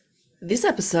This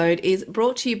episode is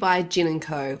brought to you by Gin &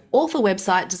 Co, author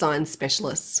website design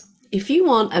specialists. If you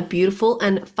want a beautiful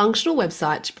and functional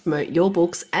website to promote your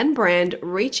books and brand,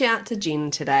 reach out to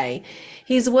Gin today.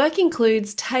 His work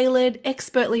includes tailored,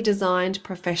 expertly designed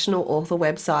professional author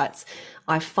websites.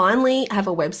 I finally have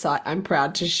a website I'm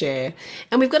proud to share.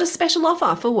 And we've got a special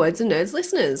offer for Words and Nerds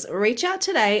listeners. Reach out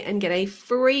today and get a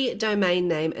free domain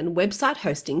name and website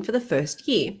hosting for the first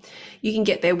year. You can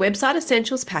get their website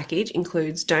essentials package,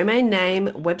 includes domain name,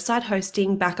 website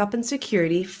hosting, backup and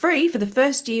security, free for the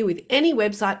first year with any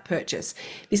website purchase.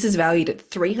 This is valued at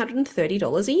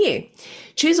 $330 a year.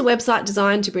 Choose a website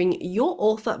designed to bring your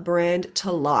author brand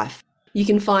to life. You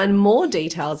can find more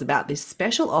details about this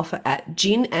special offer at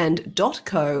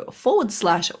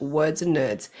ginand.co/words and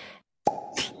nerds.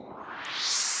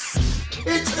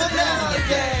 It's the Nano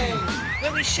Game!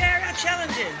 Where we share our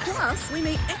challenges. Plus, we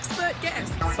meet expert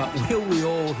guests. But will we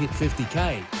all hit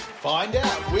 50k? Find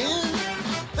out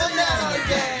with the Nano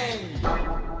Game!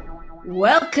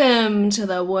 Welcome to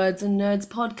the Words and Nerds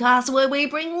podcast, where we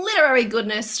bring literary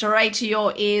goodness straight to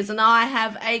your ears. And I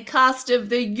have a cast of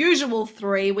the usual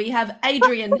three. We have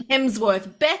Adrian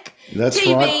Beck, That's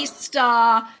TV right.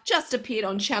 star, just appeared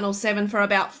on Channel 7 for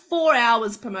about 4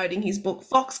 hours promoting his book,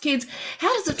 Fox Kids.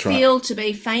 How does it That's right. feel to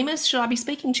be famous? Should I be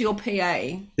speaking to your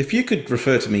PA? If you could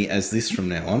refer to me as this from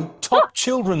now on, Top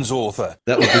children's author.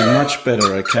 that would be much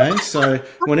better, okay? So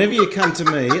whenever you come to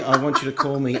me, I want you to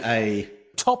call me a...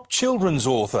 Top children's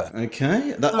author.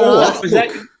 Okay?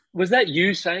 Was that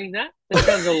you saying that? That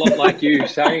sounds a lot like you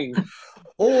saying.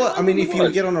 Or, I mean, if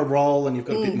you get on a roll and you've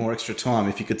got a bit more extra time,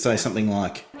 if you could say something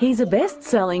like, He's a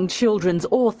best-selling children's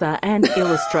author and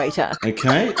illustrator.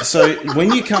 okay? So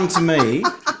when you come to me,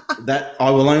 that I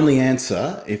will only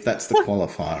answer if that's the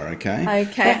qualifier, okay?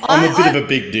 Okay. I'm a bit of a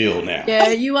big deal now. Yeah,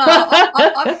 you are.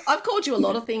 I've called you a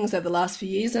lot of things over the last few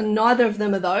years, and neither of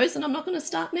them are those, and I'm not going to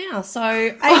start now.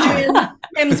 So, Adrian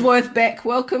Beck,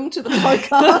 welcome to the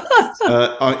podcast.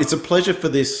 It's a pleasure for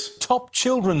this Top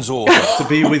children's author. to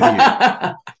be with you.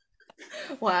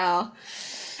 Wow.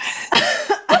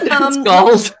 It's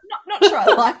gold. Not sure I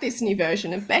like this new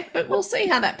version of Beck, but we'll see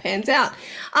how that pans out.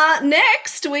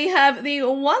 Next, we have the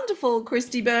wonderful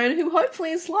Cristy Burne, who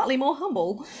hopefully is slightly more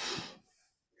humble.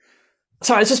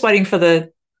 Sorry, I was just waiting for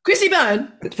the Cristy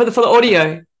Burne. for the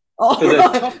audio.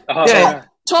 Oh, right. Yeah.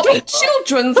 Top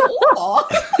children's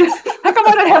author. How come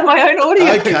I don't have my own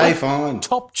audio? Okay, fine.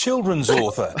 Top children's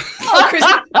author. Oh,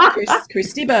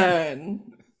 Cristy Burne.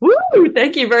 Woo!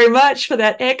 Thank you very much for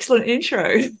that excellent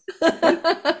intro.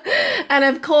 And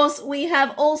of course, we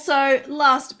have also,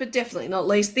 last but definitely not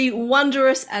least, the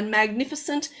wondrous and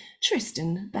magnificent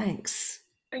Tristan Bancks.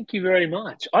 Thank you very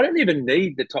much. I don't even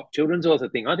need the top children's author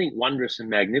thing. I think wondrous and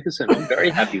magnificent. I'm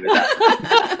very happy with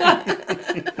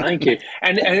that. Thank you.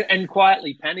 And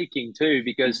quietly panicking too,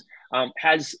 because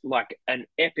has like an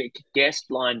epic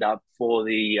guest lined up for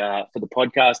the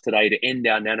podcast today to end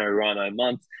our NaNoWriMo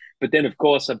month. But then, of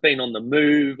course, I've been on the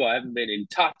move. I haven't been in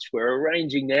touch. We're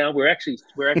arranging now. We're actually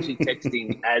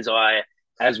texting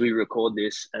as we record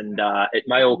this, and it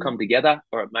may all come together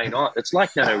or it may not. It's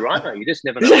like NaNoWriMo. You just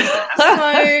never know what's going to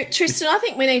happen. So, Tristan, I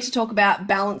think we need to talk about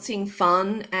balancing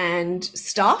fun and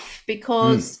stuff,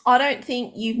 because I don't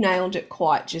think you've nailed it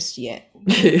quite just yet.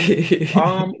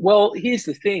 Well, here's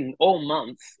the thing. All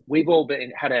month, we've all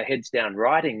had our heads down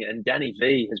writing, and Dani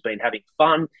Vee has been having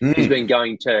fun. She's been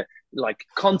going to like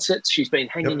concerts. She's been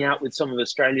hanging out with some of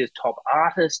Australia's top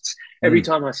artists. Every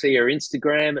time I see her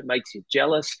Instagram, it makes you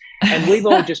jealous. And we've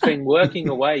all just been working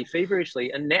away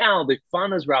feverishly. And now the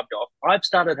fun has rubbed off. I've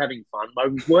started having fun. My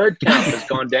word count has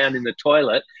gone down in the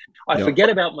toilet. I forget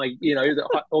about my,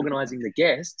 organising the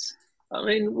guests. I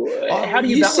mean, how do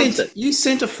you balance it? You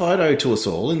sent a photo to us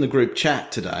all in the group chat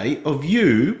today of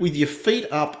you with your feet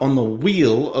up on the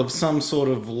wheel of some sort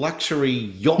of luxury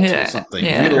yacht or something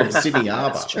in the middle of Sydney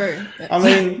Harbour. That's true. I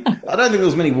mean, I don't think there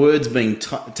was many words being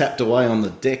tapped away on the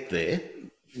deck there.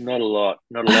 Not a lot.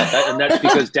 And that's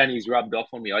because Dani's rubbed off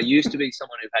on me. I used to be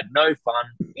someone who had no fun,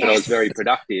 but I was very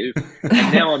productive.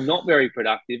 And now I'm not very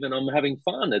productive and I'm having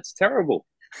fun. It's terrible.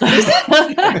 Is it?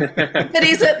 But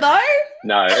is it though?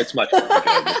 No, it's much fun.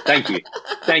 Thank you,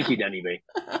 Dani Vee.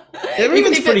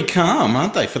 Everyone's pretty calm,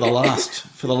 aren't they, for the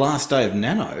last day of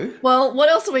Nano? Well, what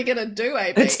else are we going to do,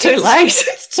 AB? It's too late.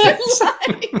 It's too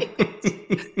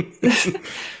late.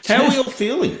 How are we all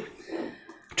feeling?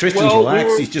 Tristan's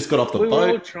relaxed. He's just got off the we boat.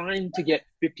 were all trying to get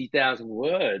 50,000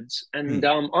 words, and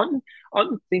I'm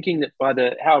thinking that by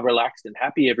how relaxed and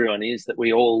happy everyone is, that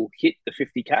we all hit the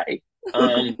 50k.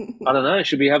 I don't know.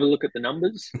 Should we have a look at the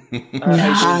numbers?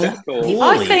 I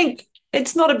think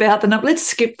It's not about the number. Let's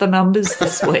skip the numbers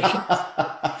this week.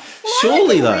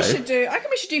 Surely, though. I reckon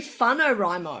we should do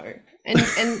NaNoWriMo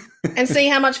and see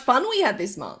how much fun we had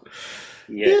this month.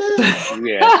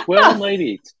 Yes. Well,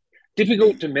 maybe it's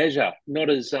difficult to measure, not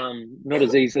as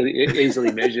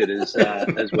easily measured as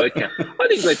word count. I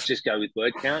think let's just go with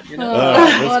word count. You know. All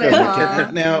right, let's go with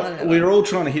it. Now, we're all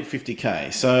trying to hit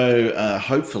 50K, so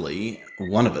hopefully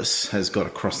one of us has got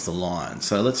across the line.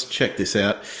 So let's check this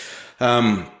out.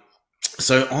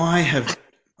 So I've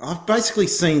basically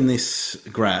seen this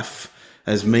graph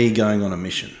as me going on a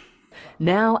mission.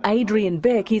 Now Adrian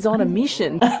Beck is on a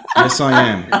mission. Yes, I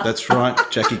am. That's right.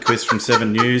 Jackie Quist from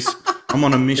 7 News. I'm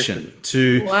on a mission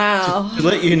to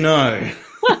let you know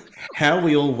how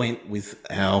we all went with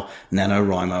our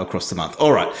NaNoWriMo across the month.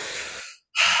 All right.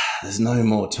 There's no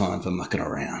more time for mucking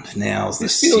around. Now's the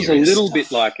serious feels a little stuff.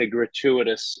 bit like a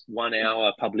gratuitous 1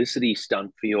 hour publicity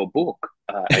stunt for your book,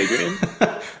 Adrian.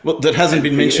 Well, that hasn't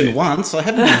been mentioned once. I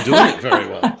haven't been doing it very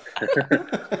well.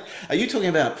 Are you talking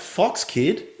about Fox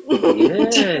Kid?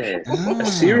 Yeah, a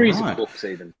series of books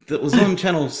even. That was on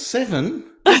Channel 7,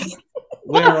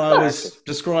 where I was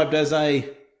described as a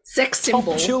sex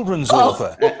symbol. Top children's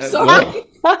author. Sorry.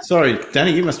 Sorry,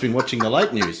 Danny, you must have been watching the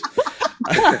late news.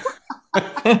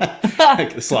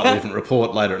 A slightly different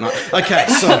report later at night. Okay,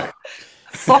 so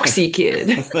Foxy Kid.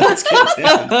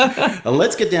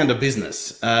 let's get down to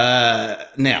business.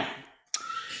 Now,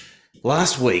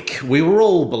 last week, we were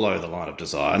all below the line of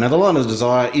desire. Now, the line of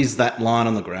desire is that line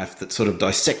on the graph that sort of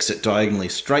dissects it diagonally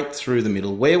straight through the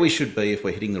middle, where we should be if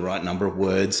we're hitting the right number of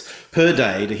words per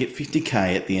day to hit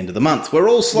 50K at the end of the month. We're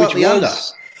all slightly under.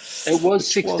 It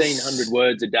was 1,600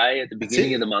 words a day at the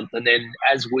beginning of the month, and then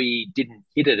as we didn't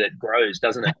hit it, it grows,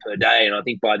 doesn't it, per day? And I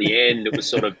think by the end, it was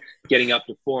sort of getting up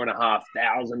to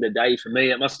 4,500 a day for me.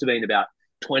 It must have been about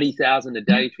 20,000 a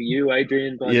day for you,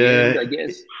 Adrian, by the end, I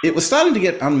guess. It was starting to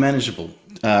get unmanageable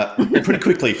pretty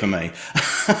quickly for me.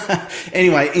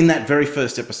 Anyway, in that very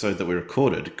first episode that we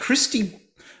recorded, Cristy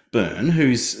Burne,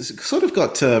 who's sort of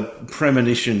got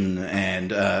premonition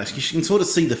and she can sort of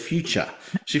see the future.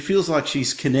 She feels like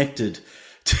she's connected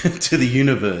to the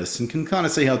universe and can kind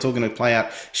of see how it's all going to play out.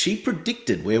 She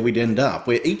predicted where we'd end up,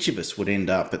 where each of us would end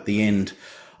up at the end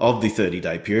of the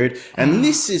 30-day period. And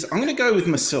this is, I'm going to go with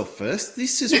myself first.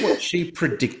 This is what she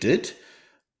predicted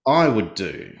I would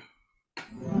do.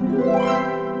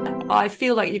 I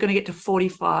feel like you're going to get to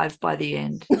 45 by the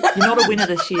end. You're not a winner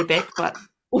this year, Beck, but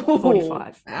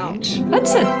 45. Ouch.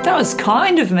 That was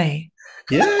kind of me.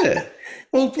 Yeah.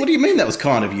 Well, what do you mean that was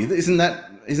kind of you? Isn't that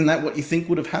what you think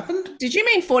would have happened? Did you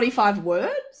mean 45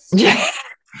 words? Yeah.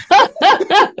 I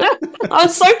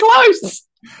was so close.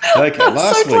 Okay,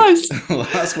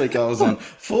 last week I was on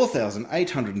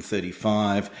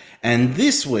 4,835, and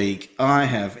this week I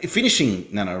have finishing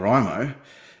NaNoWriMo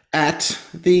at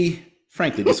the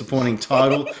frankly disappointing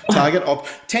target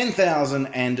of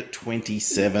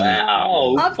 10,027.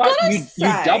 Wow. I've gotta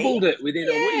you doubled it within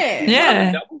a week. Yeah.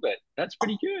 You doubled it. That's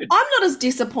pretty good. I'm not as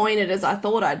disappointed as I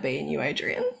thought I'd be in you,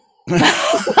 Adrian.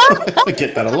 I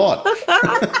get that a lot.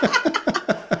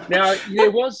 Now,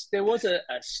 there was a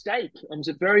stake. I'm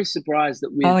very surprised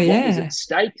that what was at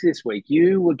stake this week.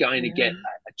 You were going to get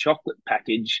a chocolate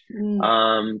package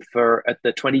for at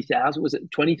the 20,000. Was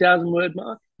it 20,000 word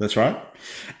mark? That's right.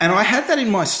 And I had that in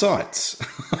my sights.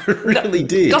 I really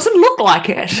did. Doesn't look like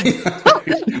it.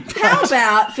 How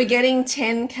about for getting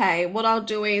 10K, what I'll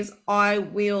do is I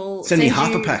will send you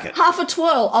half a packet. Half a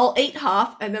twirl. I'll eat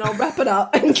half and then I'll wrap it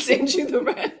up and send you the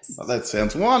rest. Oh, that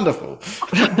sounds wonderful.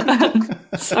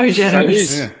 So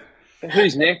generous. So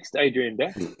who's next, Adrian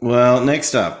Beck? Well,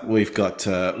 next up we've got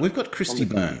Cristy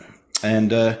Burne.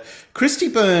 And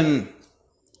Cristy Burne,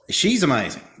 she's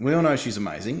amazing. We all know she's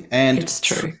amazing. And it's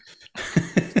true.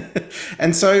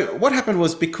 And so what happened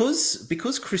was because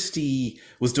Cristy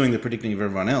was doing the predicting of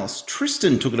everyone else,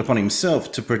 Tristan took it upon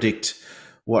himself to predict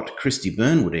what Cristy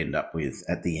Burne would end up with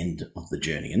at the end of the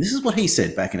journey. And this is what he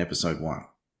said back in episode 1.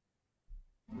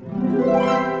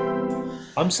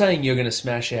 I'm saying you're going to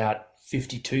smash out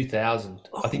 52,000.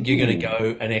 I think you're going to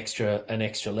go an extra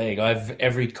leg. I have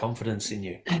every confidence in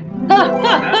you.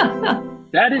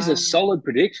 That is a solid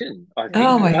prediction. I think.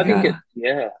 Oh my God. I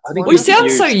think We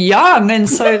sound so young and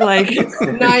so like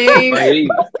naive.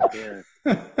 Yeah.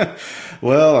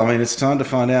 Well, I mean, it's time to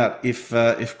find out if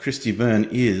Cristy Burne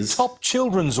is top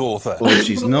children's author or if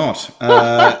she's not.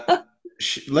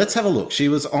 Let's have a look. She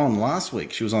was on last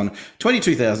week. She was on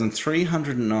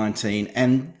 22,319,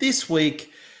 and this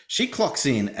week she clocks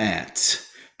in at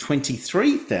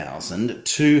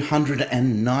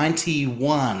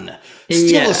 23,291. Still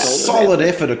Yeah. a solid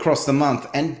effort across the month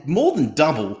and more than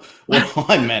double what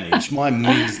I managed, my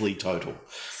measly total.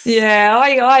 Yeah,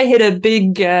 I hit a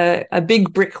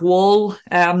big brick wall.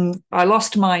 I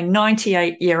lost my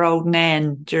 98-year-old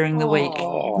nan during the week.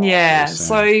 Yeah,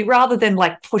 so rather than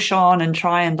like push on and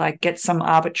try and like get some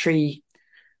arbitrary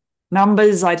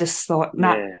numbers, I just thought,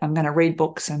 I'm going to read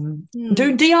books and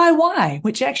do DIY,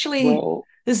 which actually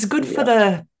is good for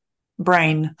the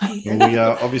brain. Well, we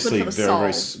are obviously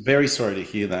very, very sorry to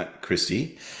hear that,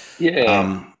 Cristy.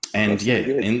 Yeah. And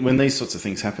when these sorts of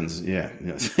things happen,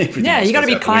 you got to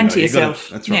be kind to yourself.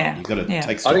 That's right. Yeah. You got to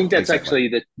take stock. I think that's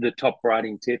actually the top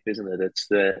writing tip, isn't it? It's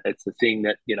the thing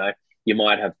that, you know, you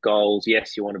might have goals.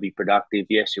 Yes, you want to be productive.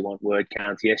 Yes, you want word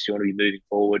counts. Yes, you want to be moving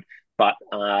forward. But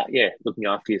looking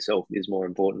after yourself is more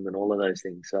important than all of those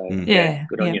things. So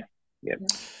good on you. Yeah,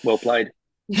 well played.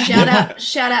 Shout out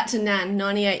to Nan,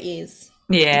 98 years.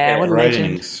 Yeah, what a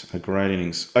legend. A great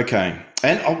innings. Okay,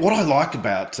 and what I like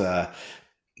about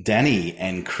Dani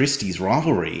and Cristy's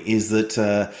rivalry is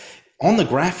that on the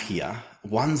graph here,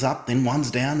 one's up, then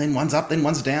one's down, then one's up, then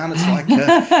one's down. It's like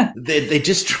they're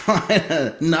just trying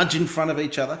to nudge in front of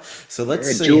each other. So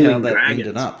let's see how that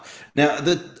ended up. Now,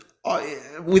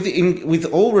 with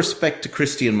all respect to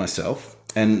Cristy and myself,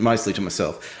 and mostly to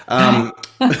myself,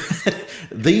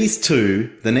 these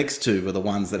two, the next two, were the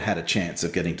ones that had a chance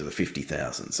of getting to the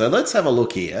 50,000. So let's have a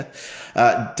look here.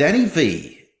 Dani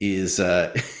Vee is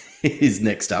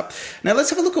next up. Now let's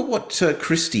have a look at what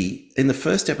Cristy, in the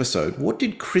first episode, what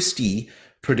did Cristy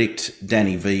predict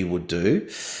Dani Vee would do?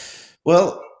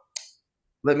 Well,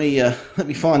 let me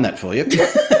find that for you.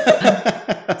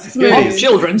 Top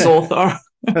children's author.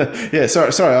 Yeah,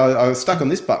 sorry, I was stuck on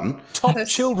this button. Top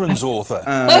children's author.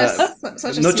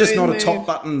 Not a top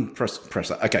button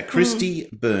presser. Okay, Cristy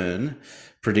Burne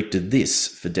predicted this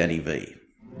for Dani Vee.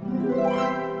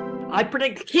 I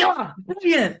predict killer,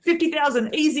 brilliant,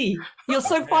 50,000, easy. You're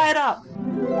so fired up.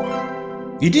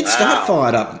 You did start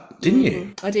fired up, didn't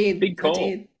you? I did. Big call. I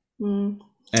did.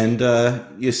 And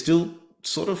you're still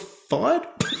sort of fired?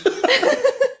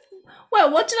 Well,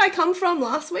 what did I come from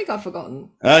last week? I've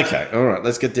forgotten. Okay, all right,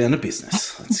 let's get down to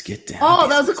business. That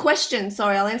was a question.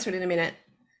 Sorry, I'll answer it in a minute.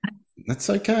 That's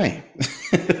okay.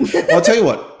 I'll tell you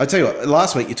what.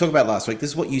 Last week, you talk about last week.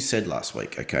 This is what you said last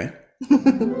week, okay?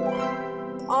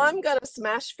 I'm going to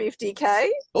smash 50K.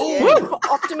 Oh.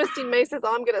 Optimist in me says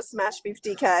I'm going to smash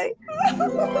 50K.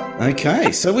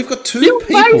 Okay, so we've got two your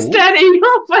people. Face, Dani,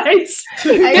 your face.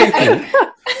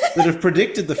 That have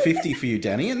predicted the 50 for you,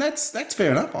 Dani, and that's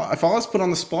fair enough. If I was put on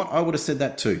the spot, I would have said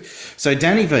that too. So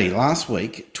Dani Vee, last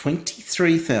week,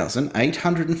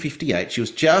 23,858. She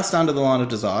was just under the line of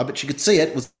desire, but she could see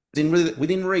it was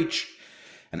within reach.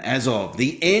 And as of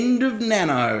the end of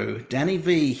Nano, Dani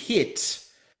Vee hit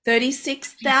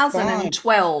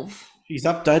 36,012. She's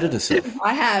updated herself.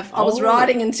 I have. I was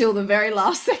writing until the very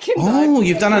last second.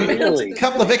 You've done a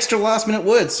couple of extra last-minute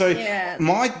words. So yeah.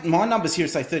 my numbers here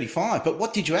say 35, but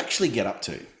what did you actually get up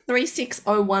to?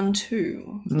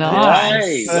 36012.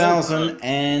 Nice.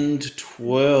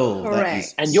 1,012.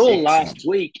 Correct. And your last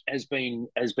week has been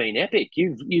epic.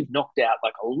 You've knocked out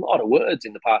like a lot of words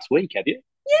in the past week, have you?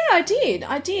 Yeah, I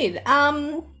did.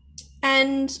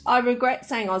 And I regret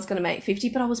saying I was going to make 50,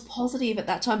 but I was positive at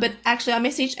that time. But actually, I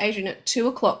messaged Adrian at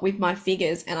 2:00 with my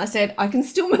figures, and I said, I can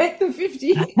still make the 50.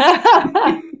 You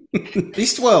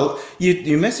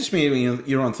messaged me when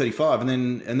you're on 35,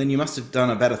 and then you must have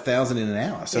done about 1,000 in an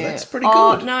hour. So that's pretty good.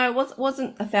 Oh, no, it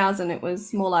wasn't 1,000. It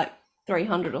was more like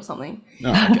 300 or something.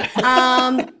 Oh, okay.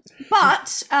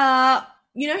 But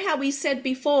you know how we said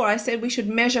before, I said we should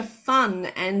measure fun,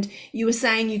 and you were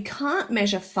saying you can't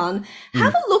measure fun.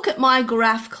 Have a look at my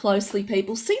graph closely,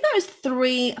 people. See those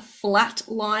 3 flat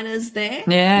liners there?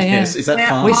 Yeah. Yes, is that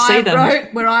fun? We see them.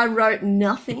 Where I wrote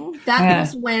nothing. That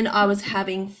was when I was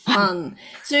having fun.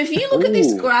 So if you look at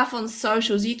this graph on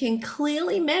socials, you can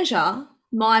clearly measure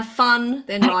my fun,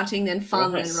 then writing, then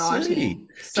fun, then writing.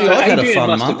 So I've had a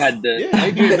fun month.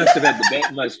 Adrian must have had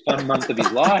the most fun month of his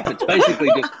life. It's basically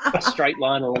just a straight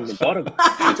line along the bottom.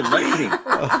 It's amazing.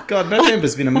 Oh, God,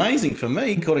 November's been amazing for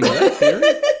me, according to that theory.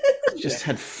 Just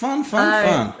had fun.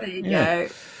 There you go.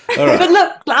 All right. But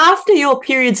look, after your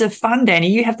periods of fun, Dani,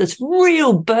 you have this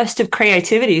real burst of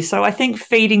creativity. So I think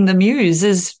feeding the muse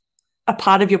is a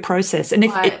part of your process. And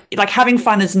if like having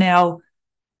fun is now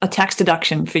a tax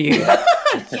deduction for you.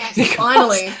 Yes,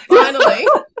 finally.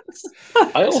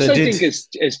 I also So think as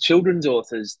children's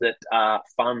authors that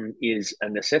fun is a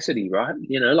necessity, right?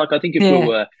 Like I think if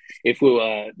we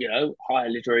were higher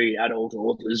literary adult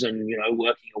authors and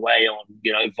working away on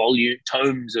volume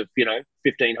tomes of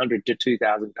 1,500 to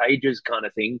 2,000 pages kind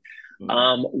of thing,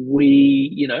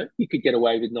 you could get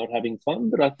away with not having fun.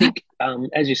 But I think,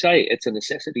 as you say, it's a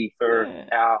necessity for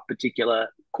our particular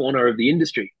corner of the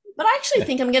industry. But I actually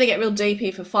think I'm going to get real deep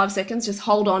here for 5 seconds. Just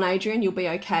hold on, Adrian. You'll be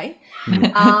okay.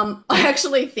 I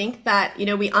actually think that,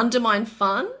 we undermine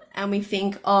fun and we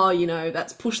think,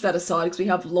 that's push that aside because we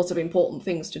have lots of important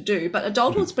things to do. But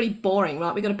adulthood's pretty boring,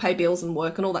 right? We've got to pay bills and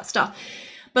work and all that stuff.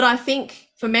 But I think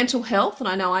for mental health, and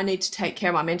I know I need to take care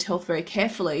of my mental health very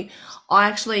carefully,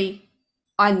 I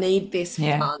need this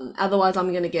fun. Otherwise,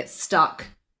 I'm going to get stuck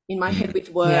in my head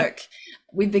with work,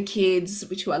 with the kids,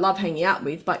 who I love hanging out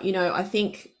with. But, I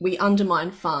think we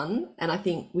undermine fun, and I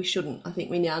think we shouldn't. I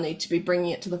think we now need to be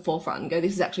bringing it to the forefront and go,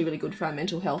 this is actually really good for our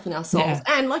mental health and our souls. Yeah.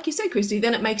 And like you said, Cristy,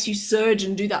 then it makes you surge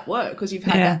and do that work because you've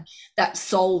had that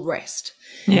soul rest.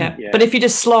 Yeah. But if you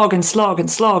just slog and slog and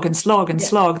slog and slog and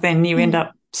slog, then you end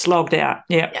up slogged out.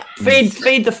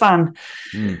 Feed the fun.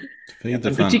 Feed the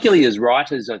and fun. Particularly as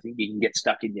writers, I think you can get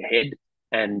stuck in your head.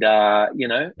 And,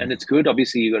 and it's good.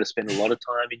 Obviously, you've got to spend a lot of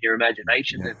time in your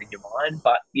imagination and in your mind.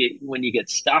 But when you get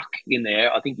stuck in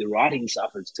there, I think the writing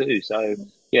suffers too. So,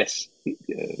 yes,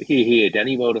 here,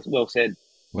 Dani. Well said.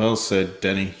 Well said,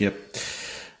 Dani. Yep.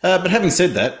 But having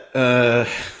said that,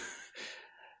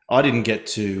 I didn't get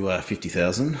to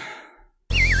 50,000.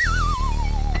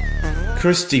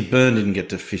 Cristy Burne didn't get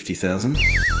to 50,000.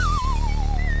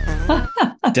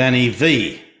 Dani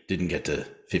Vee didn't get to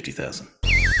 50,000.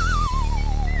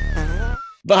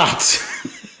 But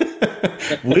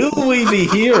will we be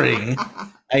hearing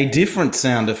a different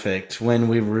sound effect when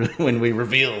we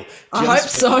reveal? I hope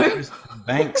so.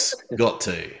 Bancks got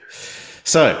to.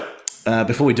 So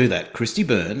before we do that, Cristy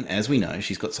Burne, as we know,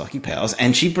 she's got psychic powers,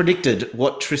 and she predicted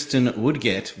what Tristan would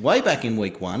get way back in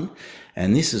week 1,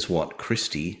 and this is what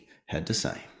Cristy had to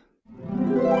say.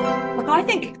 Look, I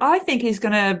think he's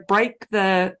going to break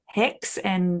the hex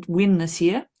and win this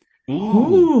year.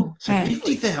 Ooh. So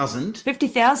 50,000?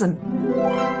 50,000.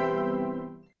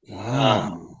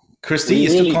 Wow. Cristy, you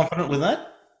still confident with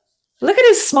that? Look at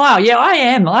his smile. Yeah, I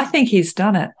am. I think he's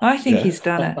done it. He's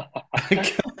done it.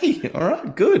 Okay. All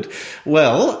right. Good.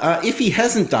 Well, if he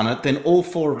hasn't done it, then all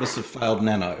 4 of us have failed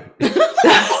Nano.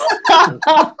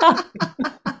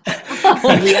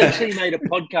 We actually made a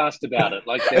podcast about it.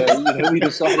 Like, we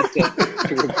decided to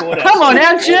record it. Come on,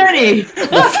 our journey.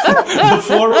 The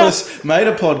 4 of us made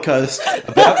a podcast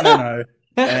about Nano,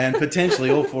 and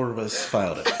potentially all 4 of us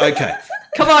failed it. Okay.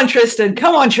 Come on, Tristan.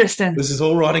 This is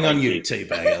all riding on you,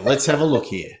 Teabagger. Let's have a look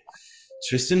here.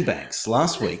 Tristan Bancks,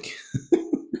 last week,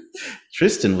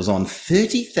 Tristan was on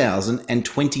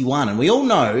 30,021, and we all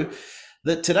know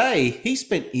that today he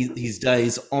spent his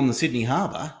days on the Sydney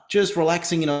Harbour just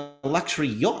relaxing in a luxury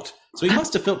yacht. So he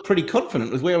must have felt pretty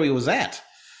confident with where he was at.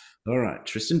 All right,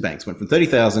 Tristan Bancks went from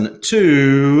 30,000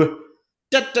 to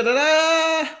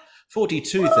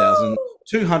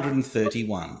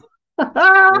 42,231.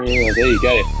 Yeah, there you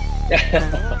go.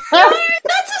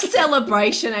 That's a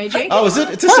celebration, Adrian. Oh, is it?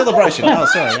 It's a celebration. Oh,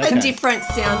 sorry. Okay. A different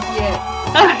sound,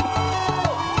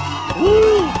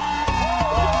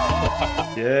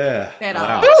 Yeah. Better.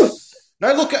 Wow.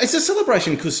 No, look, it's a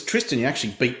celebration because Tristan, you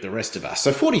actually beat the rest of us.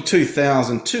 So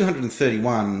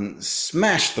 42,231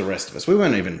 smashed the rest of us. We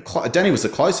weren't even Dani was the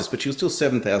closest, but she was still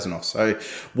 7,000 off. So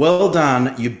well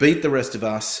done. You beat the rest of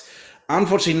us.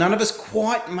 Unfortunately, none of us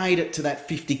quite made it to that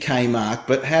 50K mark.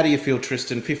 But how do you feel,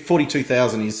 Tristan?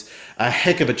 42,000 is a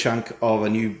heck of a chunk of a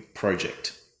new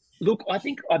project. Look, I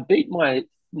think I beat my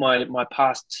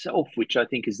past self, which I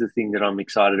think is the thing that I'm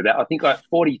excited about. I think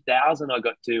 40,000 I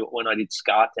got to when I did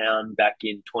Scartown back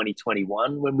in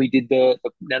 2021 when we did the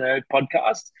Nano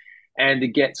podcast. And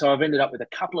so I've ended up with a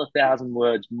couple of thousand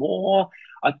words more.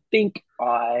 I think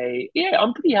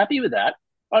I'm pretty happy with that.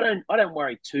 I don't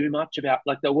worry too much about,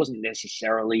 like, I wasn't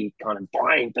necessarily kind of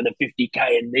buying for the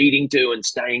 50K and needing to and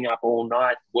staying up all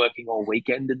night, working all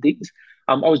weekend and things.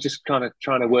 I was just kind of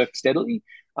trying to work steadily.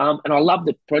 And I love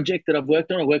the project that I've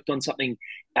worked on. I worked on something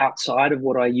outside of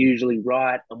what I usually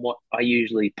write and what I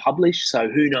usually publish. So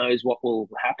who knows what will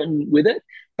happen with it.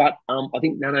 But I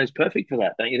think Nano's perfect for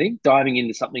that, don't you think? Diving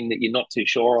into something that you're not too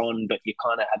sure on, but you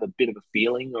kind of have a bit of a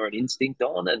feeling or an instinct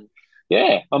on. And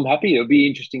yeah, I'm happy. It'll be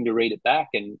interesting to read it back,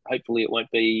 and hopefully it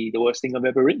won't be the worst thing I've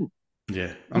ever written.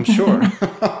 Yeah, I'm sure.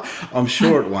 I'm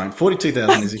sure it won't.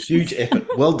 42,000 is a huge effort.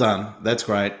 Well done. That's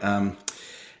great.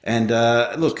 And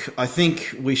look, I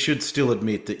think we should still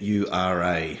admit that you are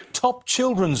a top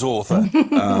children's author.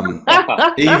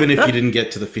 Even if you didn't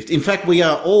get to the 50. In fact, we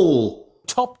are all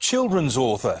top children's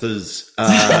authors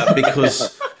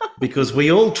because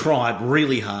we all tried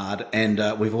really hard, and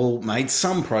we've all made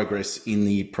some progress in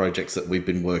the projects that we've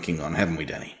been working on, haven't we,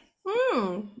 Dani?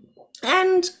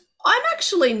 And I'm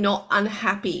actually not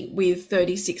unhappy with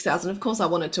 36,000. Of course, I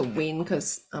wanted to win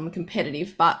because I'm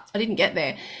competitive, but I didn't get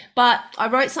there. But I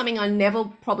wrote something I never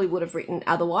probably would have written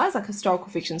otherwise. Like, historical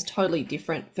fiction is totally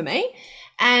different for me.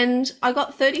 And I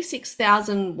got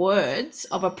 36,000 words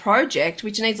of a project,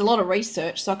 which needs a lot of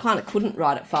research, so I kind of couldn't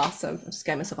write it fast, so I just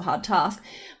gave myself a hard task.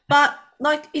 But,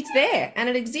 like, it's there and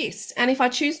it exists. And if I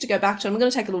choose to go back to it, I'm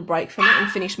going to take a little break from it and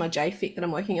finish my JFIC that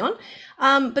I'm working on.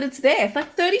 But it's there. It's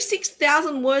like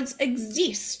 36,000 words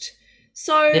exist.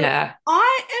 So I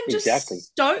am just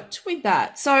stoked with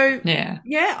that. So,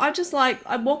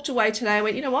 I walked away today and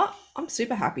went, you know what? I'm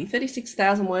super happy.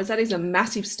 36,000 words. That is a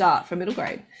massive start for middle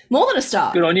grade. More than a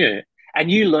start. Good on you. And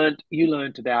you learnt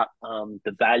about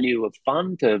the value of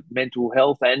fun to mental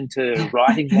health and to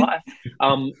writing life.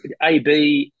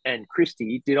 AB and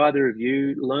Cristy, did either of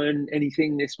you learn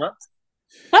anything this month?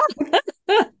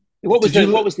 What was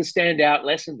the standout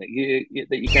lesson that you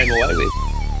came away with?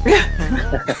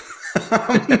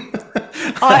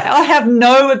 I have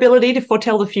no ability to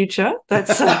foretell the future.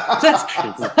 That's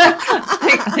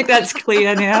I think that's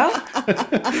clear now.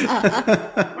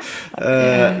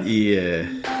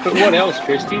 But what else,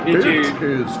 Cristy? Did you? It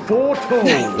is foretold.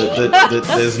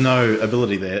 There's no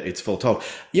ability there. It's foretold.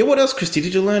 Yeah. What else, Cristy?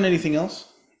 Did you learn anything else?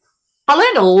 I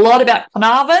learned a lot about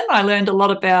Carnarvon. I learned a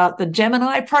lot about the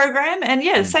Gemini program,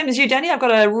 and same as you, Dani. I've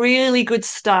got a really good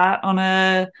start on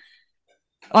a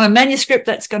manuscript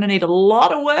that's going to need a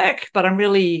lot of work, but I'm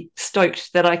really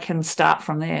stoked that I can start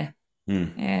from there.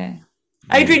 Yeah.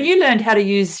 Adrian, you learned how to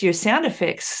use your sound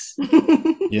effects.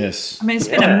 Yes. I mean, it's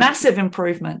been a massive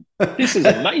improvement. This is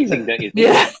amazing, don't you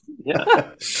think? Yeah.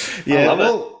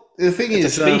 Well, the thing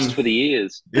is, a feast for the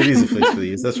ears. It is a feast for the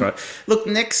ears. That's right. Look,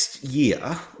 next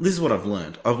year, this is what I've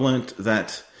learned. I've learned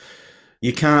that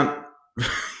you can't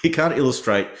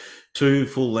illustrate 2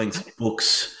 full-length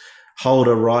books, hold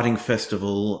a writing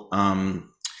festival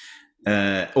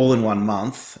all in 1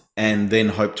 month, and then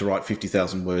hope to write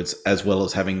 50,000 words as well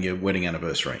as having your wedding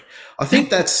anniversary. I think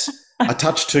that's a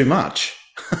touch too much.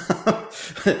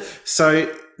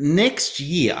 So next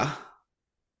year,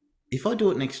 if I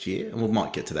do it next year, and we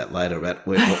might get to that later about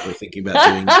what we're thinking about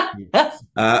doing.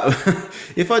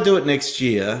 If I do it next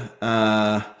year,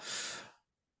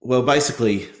 well,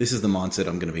 basically, this is the mindset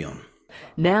I'm going to be on.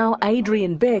 Now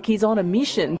Adrian Beck is on a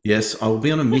mission. Yes, I will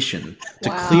be on a mission to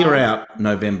clear out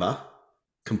November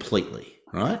completely,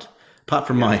 right? Apart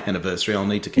from my anniversary, I'll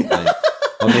need to keep that.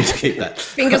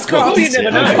 Fingers crossed. You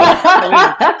never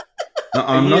know.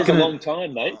 I'm not going to. A long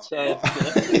time, mate. So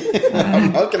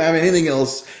I'm not going to have anything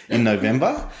else in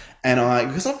November, and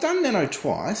because I've done Nano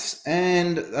twice,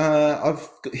 and I've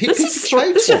hit this is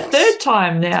your third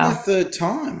time now. It's my third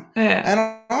time,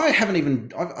 and I haven't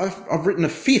even. I've written a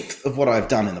fifth of what I've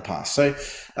done in the past, so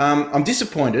I'm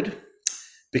disappointed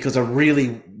because I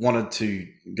really wanted to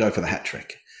go for the hat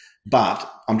trick,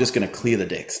 but I'm just going to clear the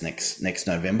decks next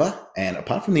November, and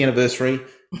apart from the anniversary,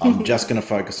 I'm just going to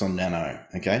focus on Nano.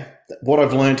 Okay, what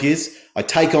I've learned is I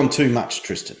take on too much,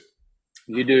 Tristan.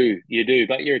 You do,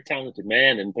 but you're a talented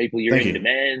man, and you're in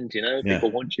demand.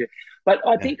 People want you. But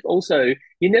I think also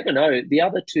you never know. The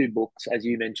other 2 books, as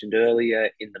you mentioned earlier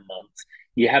in the month,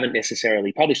 you haven't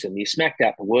necessarily published them. You smacked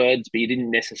out the words, but you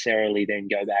didn't necessarily then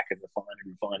go back and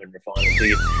refine until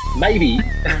you maybe.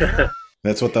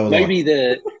 That's what they were maybe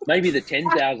the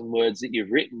 10,000 words that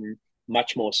you've written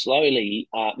much more slowly,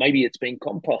 maybe it's been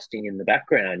composting in the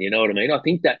background. You know what I mean? I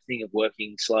think that thing of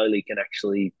working slowly can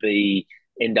actually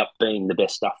end up being the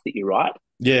best stuff that you write.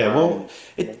 Yeah, well,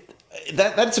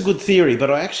 that's a good theory, but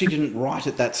I actually didn't write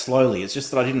it that slowly. It's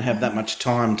just that I didn't have that much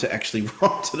time to actually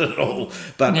write it at all.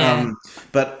 But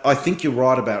but I think you're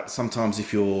right about sometimes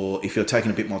if you're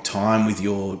taking a bit more time with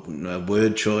your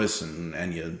word choice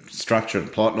and your structure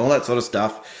and plot and all that sort of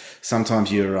stuff,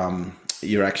 sometimes you're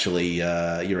actually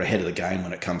you're ahead of the game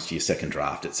when it comes to your second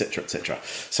draft, etc., etc.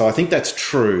 So I think that's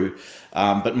true,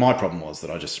 but my problem was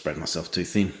that I just spread myself too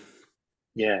thin.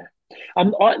 Yeah. I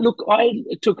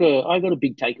got a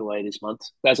big takeaway this month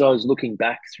as I was looking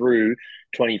back through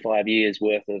 25 years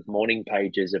worth of morning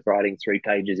pages of writing 3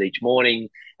 pages each morning,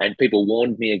 and people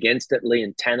warned me against it. Lee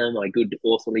and Tanner, my good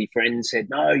authorly friend, said,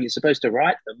 no, you're supposed to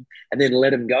write them and then let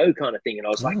them go kind of thing. And I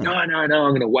was like, no, I'm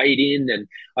going to wade in. And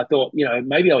I thought,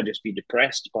 maybe I'll just be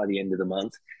depressed by the end of the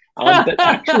month. But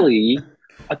actually,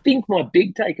 I think my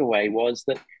big takeaway was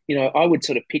that, I would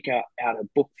sort of pick out a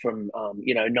book from,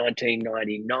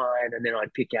 1999, and then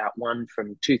I'd pick out one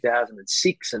from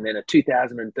 2006, and then a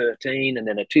 2013, and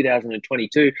then a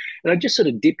 2022. And I'd just sort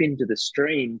of dip into the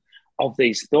stream of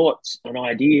these thoughts and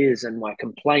ideas and my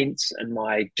complaints and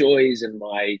my joys and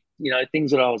my,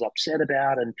 things that I was upset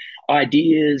about, and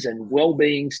ideas and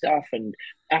well-being stuff and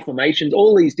affirmations,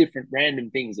 all these different random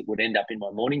things that would end up in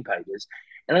my morning pages.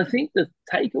 And I think the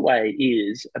takeaway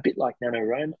is a bit like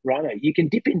NaNoWriMo. You can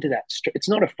dip into that. It's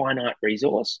not a finite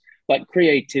resource, but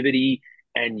creativity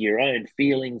and your own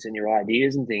feelings and your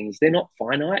ideas and things, they're not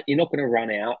finite. You're not going to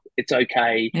run out. It's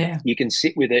okay. Yeah. You can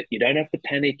sit with it. You don't have to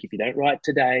panic. If you don't write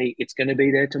today, it's going to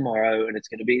be there tomorrow, and it's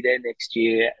going to be there next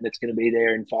year, and it's going to be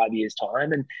there in 5 years'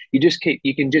 time. And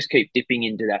you can just keep dipping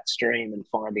into that stream and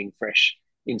finding fresh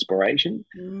inspiration.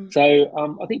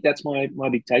 So I think that's my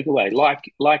big takeaway. Like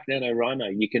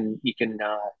NaNoWriMo, you can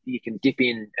dip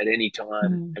in at any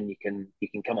time, and you can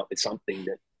come up with something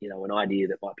that, an idea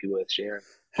that might be worth sharing.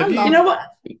 You know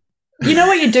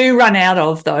what you do run out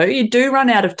of, though? You do run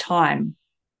out of time.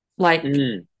 Like,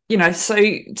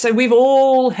 so we've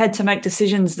all had to make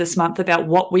decisions this month about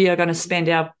what we are going to spend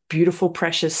our beautiful,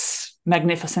 precious,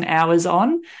 magnificent hours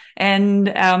on. And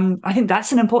I think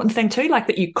that's an important thing too, like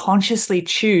that you consciously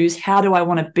choose, how do I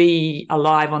want to be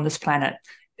alive on this planet?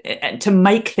 To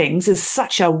make things is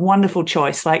such a wonderful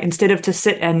choice. Like, instead of to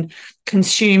sit and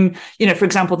consume, for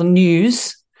example, the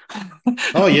news.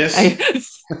 Oh, yes.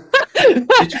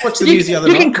 Did you watch the news the other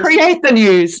night? You can create the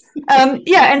news. And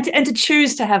to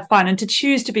choose to have fun, and to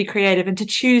choose to be creative, and to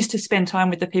choose to spend time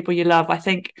with the people you love. I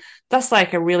think that's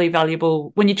like a really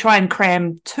valuable, when you try and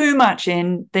cram too much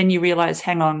in, then you realize,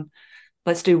 hang on,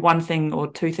 let's do one thing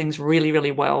or two things really,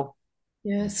 really well.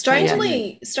 Yeah,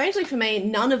 strangely for me,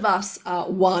 none of us are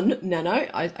Nano.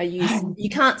 I use,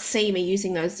 you can't see me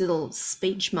using those little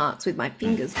speech marks with my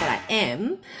fingers, but I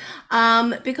am,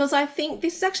 because I think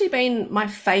this has actually been my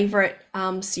favorite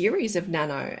series of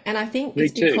Nano. And I think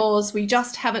it's because we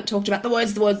just haven't talked about the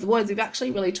words. We've actually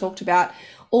really talked about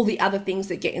all the other things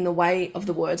that get in the way of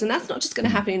the words. And that's not just going to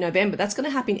happen in November. That's going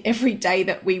to happen every day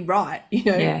that we write.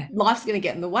 Life's going to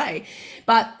get in the way.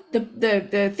 But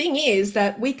the thing is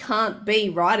that we can't be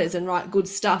writers and write good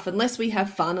stuff unless we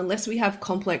have fun, unless we have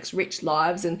complex, rich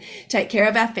lives and take care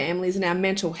of our families and our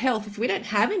mental health. If we don't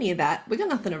have any of that, we've got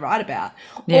nothing to write about.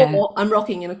 Yeah. Or I'm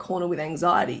rocking in a corner with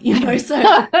anxiety, So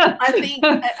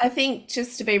I think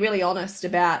just to be really honest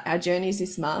about our journeys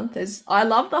this month, is I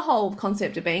love the whole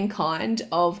concept of being kind,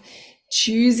 of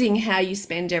choosing how you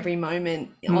spend every moment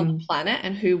on the planet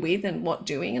and who with and what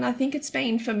doing. And I think it's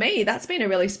been, for me, that's been a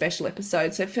really special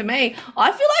episode. So for me,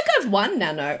 I feel like I've won,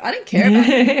 Nano. I don't care about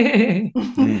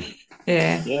it.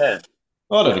 Yeah.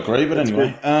 I don't agree, but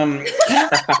anyway.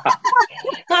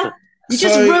 You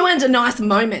just ruined a nice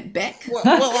moment, Beck. Well,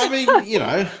 I mean,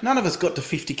 none of us got to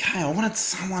 50K. I wanted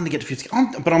someone to get to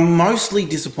 50K. But I'm mostly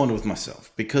disappointed with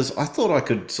myself, because I thought I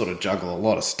could sort of juggle a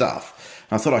lot of stuff.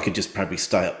 I thought I could just probably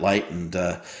stay up late and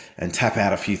tap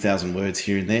out a few thousand words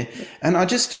here and there. And I'd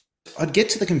get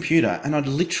to the computer and I'd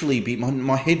literally be,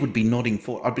 my head would be nodding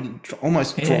forward. I'd been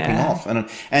almost dropping off. And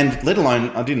let alone,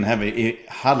 I didn't have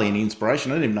hardly any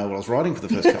inspiration. I didn't even know what I was writing for the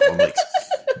first couple of weeks.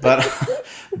 But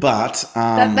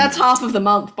that's half of the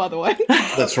month, by the way.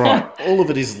 That's right. All of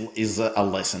it is a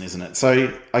lesson, isn't it?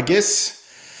 So I guess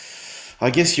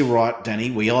you're right,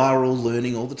 Dani. We are all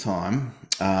learning all the time.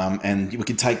 And we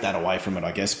can take that away from it,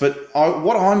 I guess. But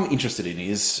what I'm interested in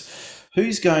is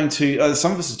who's going to,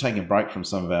 some of us are taking a break from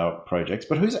some of our projects,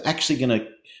 but who's actually going to,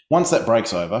 once that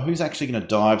break's over, who's actually going to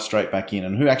dive straight back in,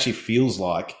 and who actually feels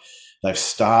like they've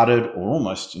started, or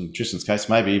almost, in Tristan's case,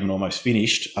 maybe even almost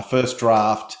finished, a first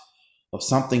draft of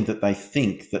something that they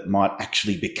think that might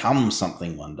actually become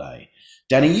something one day.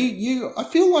 Dani, I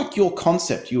feel like your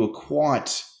concept, you were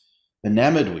quite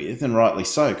enamored with, and rightly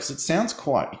so, because it sounds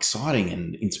quite exciting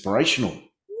and inspirational.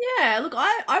 Yeah, look,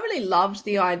 I really loved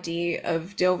the idea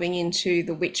of delving into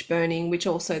the witch burning, which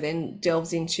also then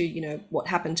delves into, what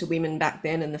happened to women back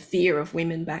then and the fear of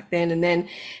women back then, and then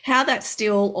how that's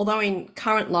still, although in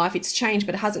current life it's changed,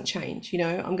 but it hasn't changed.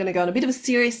 I'm going to go on a bit of a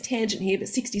serious tangent here, but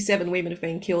 67 women have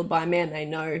been killed by a man they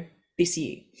know this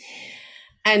year.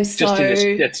 And so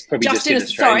that's probably just in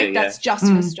Australia. That's just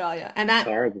in Australia. And that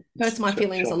hurts my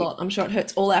feelings a lot. I'm sure it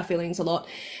hurts all our feelings a lot.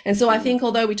 And so I think,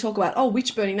 although we talk about,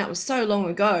 witch burning, that was so long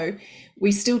ago,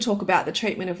 we still talk about the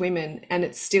treatment of women, and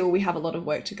we have a lot of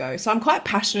work to go. So I'm quite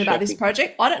passionate about this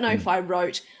project. I don't know if I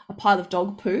wrote a pile of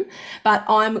dog poo, but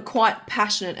I'm quite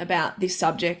passionate about this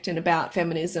subject and about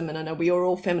feminism. And I know we are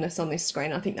all feminists on this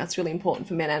screen. I think that's really important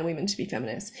for men and women to be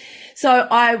feminists. So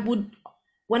I would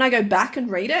when I go back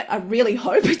and read it, I really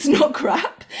hope it's not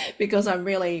crap, because I'm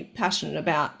really passionate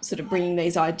about sort of bringing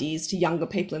these ideas to younger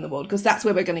people in the world, because that's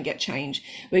where we're going to get change.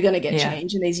 We're going to get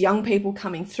change, and these young people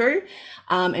coming through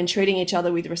and treating each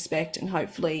other with respect, and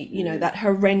hopefully, you know, that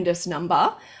horrendous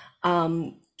number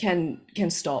can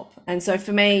stop. And so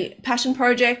for me, passion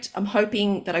project, I'm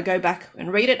hoping that I go back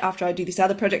and read it after I do this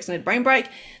other projects and a brain break,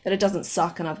 that it doesn't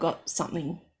suck and I've got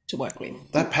something to work with.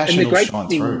 That passion will shine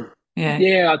through.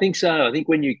 Yeah, I think so. I think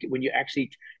when you're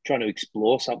actually trying to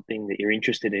explore something that you're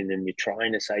interested in, and you're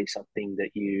trying to say something that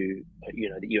you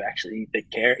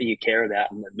care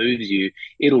about and that moves you,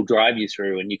 it'll drive you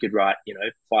through. And you could write, you know,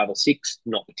 5 or 6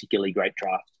 not particularly great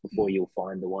drafts before you'll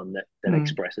find the one that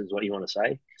expresses what you want to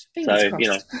say. Fingers so crossed. you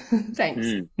know, thanks.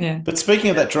 Yeah. But speaking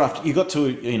of that draft, you got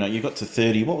to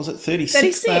 30. What was it?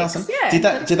 36,000.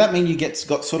 Yeah. Did that mean you got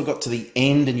to the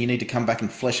end and you need to come back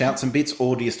and flesh out some bits,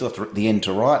 or do you still have the end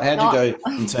to write? How'd you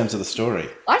go in terms of the story?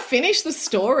 I finished the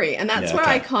story, and that's where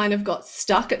I kind of got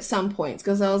stuck at some points,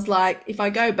 because I was like, if I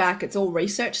go back, it's all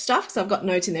research stuff, because I've got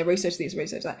notes in there, research this,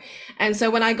 research that. And so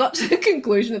when I got to the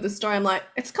conclusion of the story, I'm like,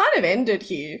 it's kind of ended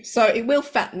here. So it will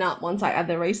fatten up once I add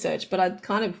the research, but I'd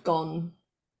kind of gone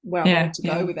where I wanted to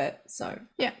go with it. So,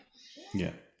 yeah.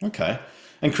 Yeah. Okay.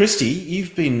 And Cristy,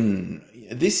 you've been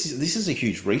this is a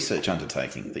huge research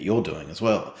undertaking that you're doing as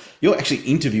well. You're actually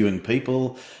interviewing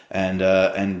people, and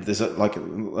there's a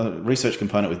research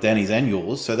component with Dani's and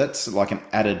yours, so that's like an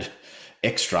added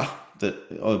extra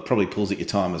that probably pulls at your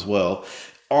time as well.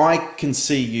 I can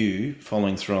see you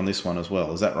following through on this one as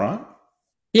well. Is that right?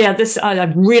 Yeah,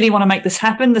 I really want to make this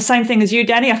happen. The same thing as you,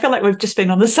 Dani. I feel like we've just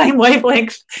been on the same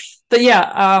wavelength. But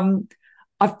yeah,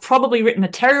 I've probably written a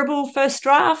terrible first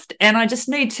draft, and I just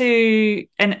need to,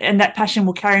 and that passion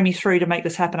will carry me through to make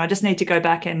this happen. I just need to go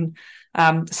back and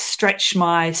stretch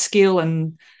my skill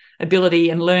and ability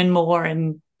and learn more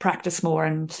and practice more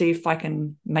and see if I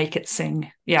can make it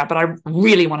sing. Yeah, but I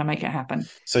really want to make it happen.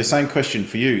 So same question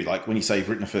for you. Like when you say you've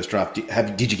written a first draft,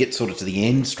 did you get sort of to the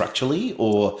end structurally,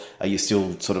 or are you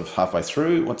still sort of halfway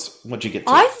through? What'd you get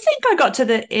to? I think I got to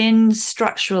the end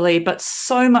structurally, but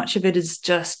so much of it is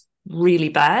just really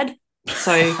bad.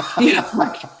 So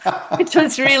it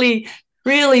just really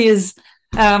is.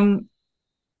 I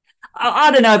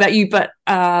don't know about you, but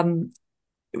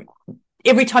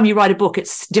every time you write a book,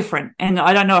 it's different, and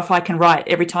I don't know if I can write.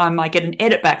 Every time I get an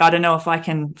edit back, I don't know if I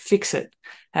can fix it.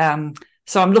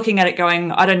 So I'm looking at it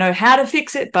going, I don't know how to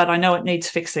fix it, but I know it needs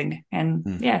fixing,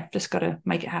 and just got to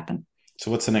make it happen. So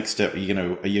what's the next step? Are you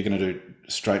going to do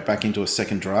straight back into a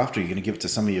second draft, or are you going to give it to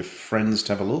some of your friends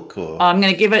to have a look? Or I'm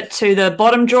going to give it to the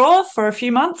bottom drawer for a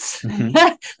few months,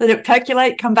 let it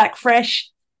percolate, come back fresh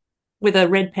with a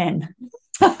red pen.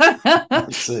 I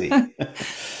see.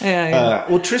 Yeah.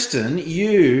 Well, Tristan,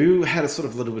 you had a sort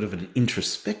of little bit of an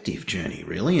introspective journey,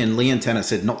 really. And Leanne Tanner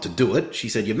said not to do it. She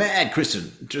said, "You're mad,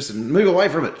 Tristan, move away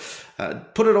from it.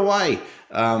 Put it away."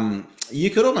 You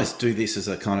could almost do this as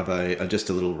a kind of just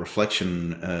a little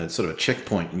reflection, sort of a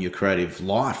checkpoint in your creative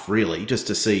life, really, just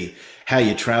to see how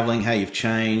you're traveling, how you've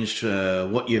changed,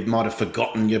 what you might have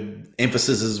forgotten your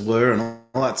emphases were, and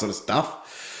all that sort of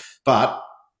stuff. But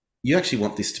you actually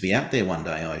want this to be out there one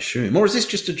day, I assume. Or is this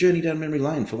just a journey down memory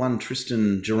lane for one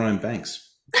Tristan Jerome Bancks?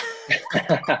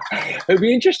 It'd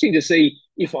be interesting to see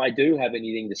if I do have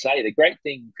anything to say. The great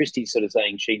thing, Christy's sort of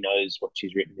saying she knows what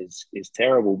she's written is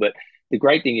terrible, but the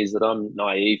great thing is that I'm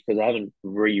naive because I haven't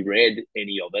reread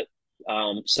any of it.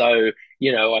 So,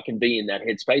 I can be in that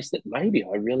headspace that maybe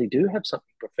I really do have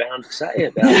something profound to say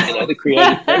about, the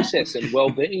creative process and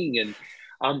well-being. And,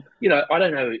 I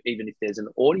don't know even if there's an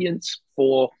audience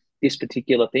for this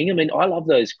particular thing. I mean, I love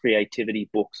those creativity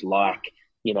books like,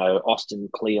 Austin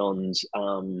Kleon's,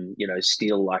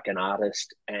 Steal Like an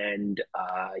Artist, and,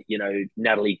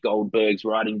 Natalie Goldberg's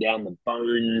Writing Down the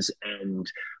Bones, and,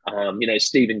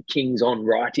 Stephen King's On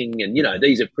Writing. And,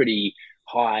 these are pretty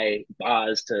high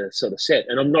bars to sort of set.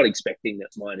 And I'm not expecting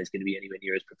that mine is going to be anywhere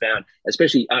near as profound,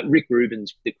 especially Rick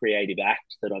Rubin's The Creative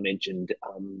Act that I mentioned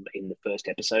in the first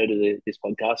episode of this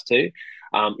podcast too,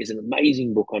 is an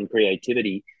amazing book on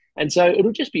creativity. And so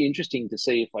it'll just be interesting to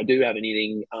see if I do have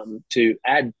anything to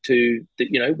add to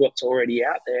what's already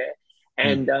out there.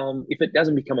 And if it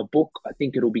doesn't become a book, I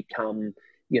think it'll become,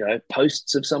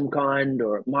 posts of some kind,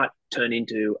 or it might turn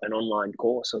into an online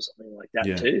course or something like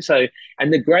that too. So,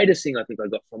 and the greatest thing I think I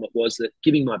got from it was that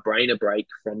giving my brain a break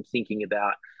from thinking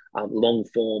about long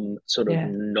form sort of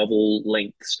novel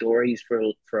length stories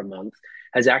for a month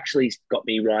has actually got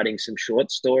me writing some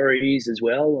short stories as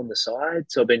well on the side.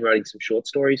 So I've been writing some short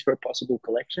stories for a possible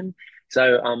collection.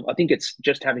 So I think it's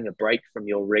just having a break from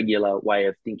your regular way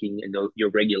of thinking and your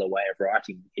regular way of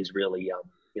writing is really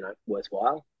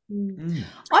worthwhile.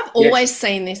 I've always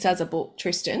seen this as a book,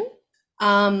 Tristan. Really?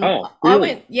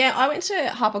 I went to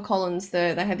HarperCollins.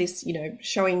 They had this,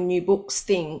 showing new books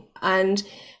thing, and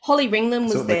Holly Ringland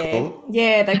was there.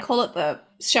 Yeah, they call it the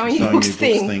showing new books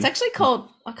thing. It's actually called,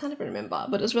 I can't even remember,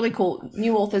 but it's really cool.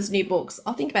 New authors, new books.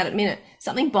 I'll think about it in a minute.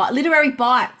 Literary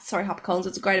Bites. Sorry, HarperCollins.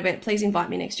 It's a great event. Please invite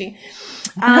me next year.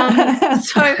 So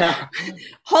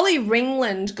Holly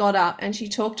Ringland got up and she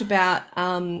talked about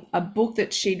a book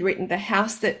that she'd written, The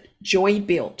House That Joy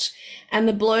Built. And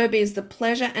the blurb is the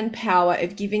pleasure and power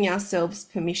of giving ourselves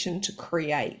permission to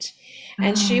create.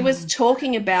 And she was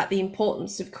talking about the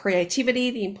importance of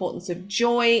creativity, the importance of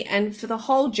joy. And for the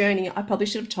whole journey, I probably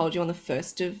should have told you on the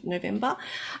 1st of November.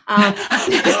 But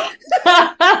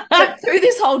through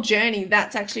this whole journey,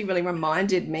 that's actually really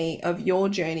reminded me of your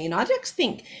journey. And I just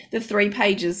think the 3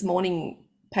 pages in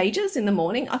the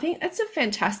morning, I think that's a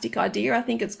fantastic idea. I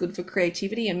think it's good for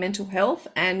creativity and mental health.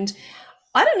 And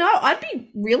I don't know, I'd be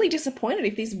really disappointed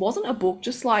if this wasn't a book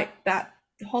just like that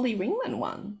Holly Ringland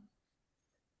one.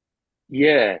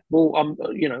 Yeah, well,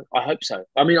 I hope so.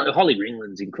 I mean, Holly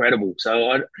Ringland's incredible. So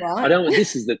I don't.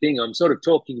 This is the thing. I'm sort of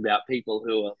talking about people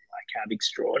who are have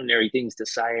extraordinary things to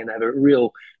say and have a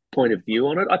real point of view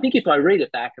on it. I think if I read it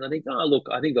back and I think, oh look,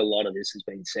 I think a lot of this has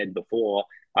been said before.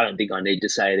 I don't think I need to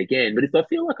say it again. But if I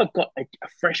feel like I've got a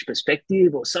fresh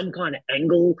perspective or some kind of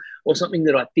angle or something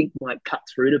that I think might cut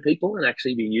through to people and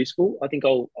actually be useful, I think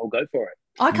I'll go for it.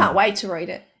 I can't wait to read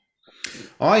it.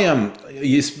 You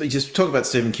just talk about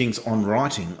Stephen King's On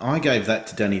Writing. I gave that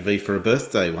to Dani Vee for a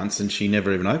birthday once and she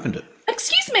never even opened it.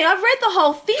 Excuse me, I've read the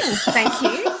whole thing, thank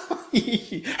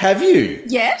you. Have you?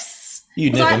 Yes. You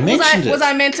never mentioned it. Was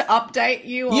I meant to update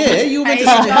you on you were meant to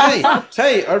say,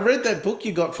 hey, I read that book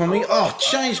you got for me. Oh, it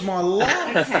changed my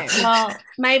life. Okay, well,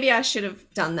 maybe I should have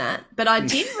done that. But I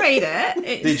did read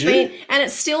it. Did you? And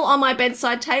it's still on my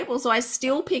bedside table, so I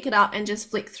still pick it up and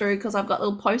just flick through because I've got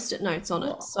little Post-it notes on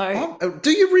it. So,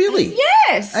 do you really?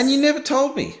 Yes. And you never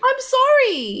told me. I'm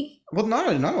sorry. Well, no,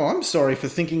 I'm sorry for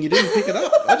thinking you didn't pick it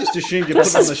up. I just assumed you put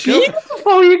it on the shelf.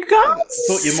 Beautiful, you guys.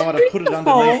 Thought you might have put it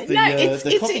underneath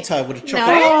the coffee table to chop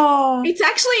out. It's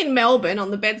actually in Melbourne,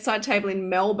 on the bedside table in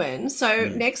Melbourne. So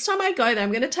next time I go there,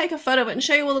 I'm going to take a photo of it and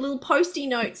show you all the little Post-it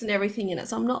notes and everything in it.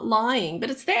 So I'm not lying, but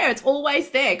it's there. It's always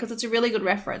there because it's a really good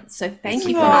reference. So thank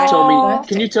you for my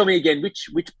Can you tell me again which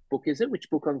book is it? Which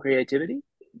book on creativity?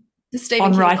 The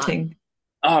Stephen King writing. one.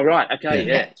 Oh, right. Okay.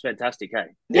 Yeah. It's fantastic. Hey.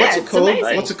 What's it called?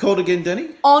 Amazing. What's it called again,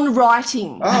 Dani? On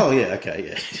Writing. Oh, yeah. Okay.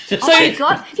 Yeah. Oh, my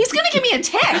God. He's going to give me a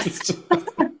test.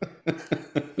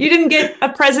 You didn't get a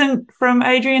present from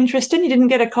Adrian, Tristan? You didn't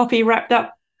get a copy wrapped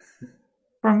up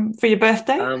for your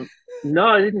birthday? No,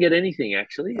 I didn't get anything,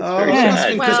 actually. It's very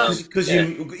sad. Because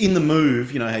you in the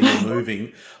move, you know how you're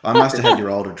moving. I must have had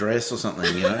your old address or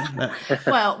something, you know.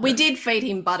 Well, we did feed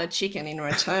him butter chicken in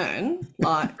return.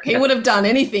 Like, he would have done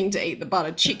anything to eat the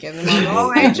butter chicken.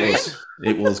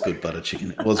 It was good butter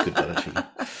chicken. It was good butter chicken.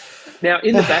 Now,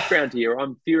 in the background here,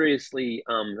 I'm furiously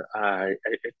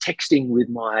texting with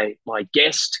my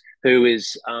guest who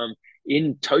is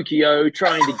in Tokyo,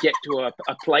 trying to get to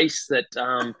a place that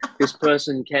this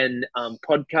person can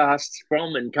podcast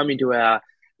from and come into our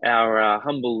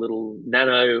humble little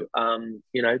nano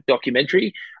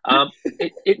documentary.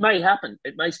 It may happen.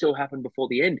 It may still happen before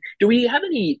the end. Do we have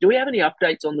any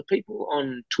updates on the people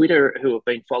on Twitter who have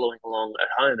been following along at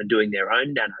home and doing their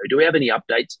own nano? Do we have any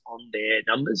updates on their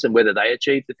numbers and whether they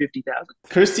achieved the 50,000?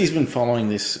 Cristy's been following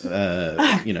this.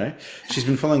 She's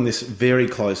been following this very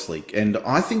closely, and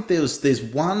I think there's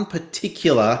one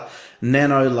particular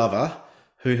nano lover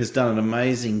who has done an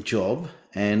amazing job,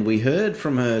 and we heard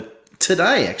from her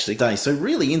today, actually. So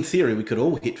really, in theory, we could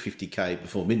all hit 50K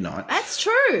before midnight. That's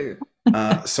true.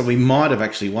 So we might have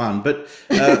actually won. But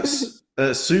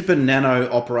Super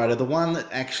Nano Operator, the one that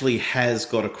actually has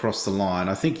got across the line,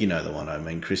 I think you know the one I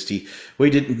mean, Cristy.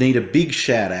 We did need a big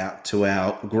shout out to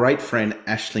our great friend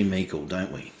Ashley Meikle,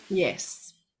 don't we?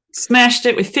 Yes. Smashed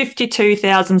it with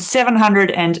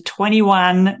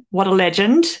 52,721. What a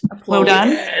legend. Applause. Well done.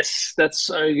 Yes, that's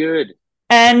so good.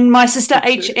 And my sister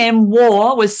HM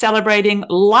War was celebrating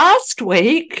last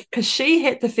week because she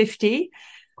hit the 50.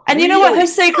 And you know what her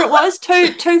secret was?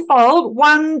 Twofold.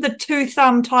 One, the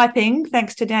 2-thumb typing,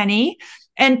 thanks to Dani.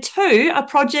 And 2, a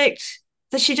project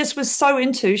that she just was so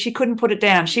into, she couldn't put it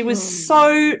down. She was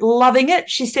so loving it.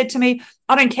 She said to me,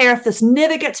 I don't care if this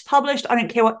never gets published. I don't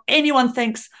care what anyone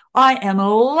thinks. I am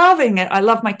loving it. I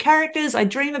love my characters. I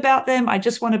dream about them. I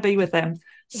just want to be with them.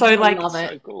 So, like, love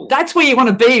it. That's where you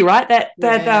want to be, right?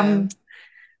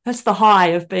 That's the high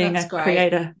of being That's a great.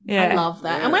 creator. Yeah. I love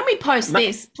that. Yeah. And when we post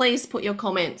this, please put your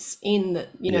comments in the,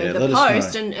 Yeah, the let us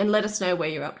post know. and let us know where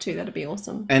you're up to. That'd be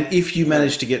awesome. And if you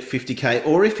manage to get 50K,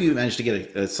 or if you manage to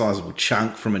get a sizable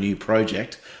chunk from a new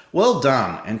project, well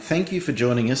done. And thank you for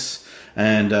joining us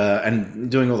and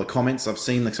doing all the comments. I've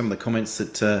seen some of the comments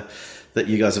that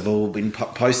you guys have all been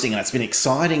posting, and it's been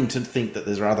exciting to think that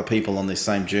there's other people on this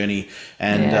same journey,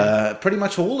 and pretty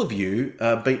much all of you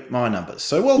beat my numbers.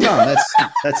 So well done.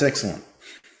 That's excellent.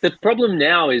 The problem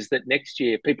now is that next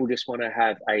year people just want to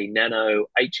have a Nano,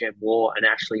 HM War, and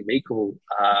Ashley Meikle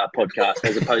podcast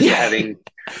as opposed to having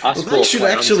us. Well, they should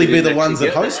actually be the ones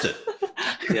that host it.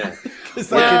 Yeah, because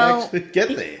they can actually get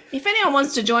there. If anyone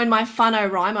wants to join my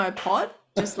NaNoWriMo pod,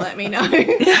 just let me know.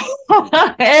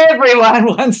 Everyone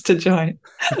wants to join.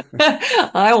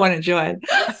 I want to join.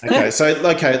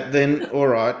 Okay, then all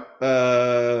right.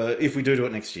 If we do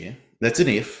it next year, that's an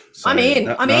if. So I'm in.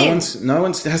 No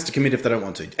one has to commit if they don't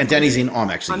want to. And Danny's in. I'm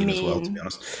actually in as well, to be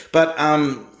honest. But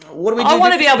what do we do? I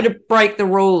want to be able to break the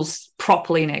rules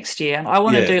properly next year. I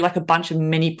want to do like a bunch of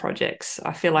mini projects.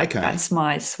 I feel like that's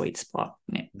my sweet spot.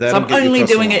 Yeah. So I'm only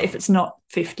doing it if it's not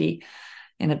 50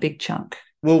 in a big chunk.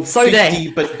 Well, so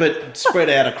 50, but spread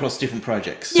out across different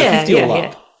projects. So 50 all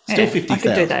up. Still 50,000. I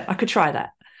could do that. I could try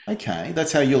that. Okay,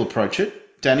 that's how you'll approach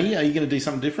it. Dani, are you going to do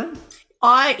something different?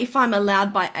 If I'm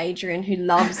allowed by Adrian, who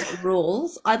loves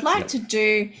rules, I'd like to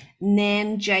do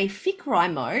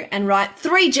NaNoWriMo and write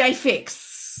 3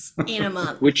 JFICs in a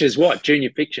month. Which is what?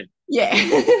 Junior fiction. Yeah.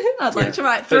 I'd like to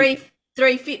write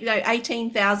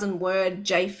 18,000 word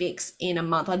JFICs in a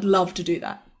month. I'd love to do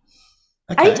that.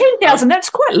 Okay. 18,000, that's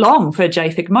quite long for a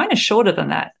JFIC. Mine is shorter than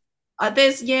that. I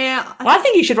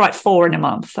think you should write 4 in a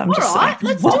month. All right,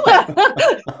 let's do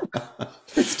it.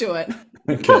 Let's do it.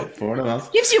 Okay, 4 in a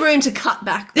month. Gives you room to cut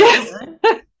back.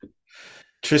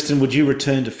 Tristan, would you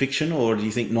return to fiction, or do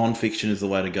you think non-fiction is the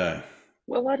way to go?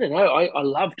 Well, I don't know. I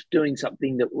loved doing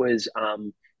something that was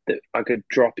that I could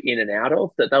drop in and out of,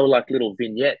 that they were like little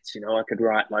vignettes. I could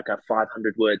write like a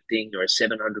 500-word thing or a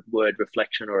 700-word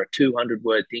reflection or a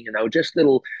 200-word thing, and they were just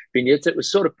little vignettes. It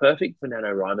was sort of perfect for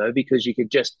NaNoWriMo because you could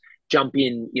just jump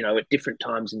in, at different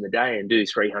times in the day and do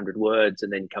 300 words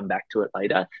and then come back to it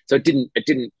later. So it didn't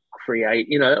create,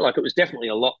 like it was definitely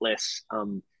a lot less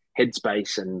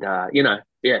headspace, and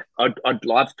I'd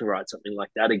love to write something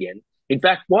like that again. In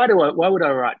fact, why would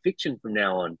I write fiction from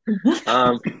now on?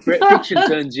 Fiction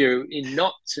turns you in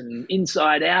knots and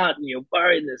inside out, and you're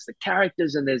worried. And there's the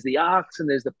characters, and there's the arcs, and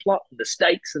there's the plot, and the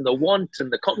stakes, and the want,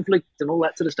 and the conflict, and all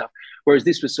that sort of stuff. Whereas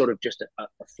this was sort of just a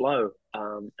flow,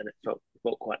 and it felt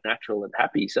quite natural and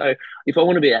happy. So if I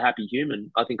want to be a happy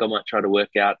human, I think I might try to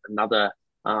work out another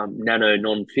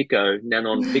nanon-fico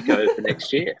for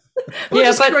next year. We'll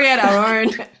just create our own.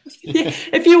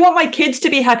 If you want my kids to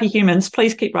be happy humans,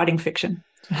 please keep writing fiction.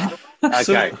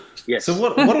 Okay. Yes. So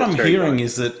what I'm hearing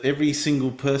is that every single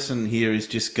person here is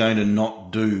just going to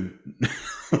not do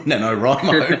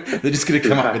NaNoWriMo. They're just going to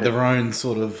come up with their own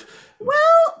sort of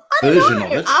version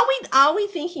of it. Are we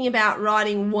thinking about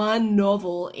writing 1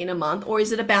 novel in a month, or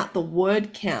is it about the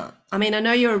word count? I mean, I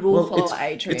know you're a rule follower,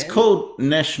 Adrian. It's called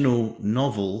National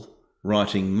Novel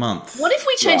Writing Month. What if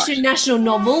we change to National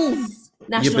Novels?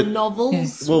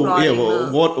 Novels.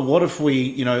 Well, what if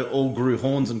we, all grew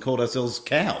horns and called ourselves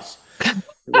cows?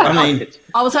 I mean,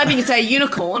 I was hoping you'd say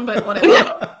unicorn, but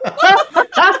whatever.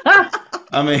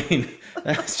 I mean,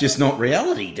 that's just not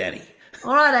reality, Dani.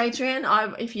 All right, Adrian.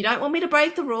 If you don't want me to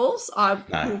break the rules, I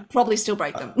will probably still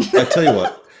break them. I tell you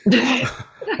what,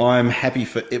 I'm happy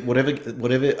for it. Whatever.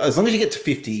 As long as you get to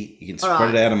 50, you can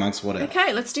spread it out amongst whatever.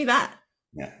 Okay, let's do that.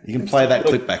 Yeah, you can play that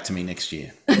clip back to me next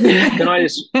year. Can I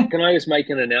just make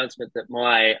an announcement that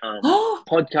my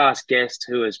podcast guest,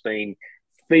 who has been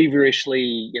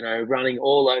feverishly, running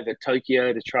all over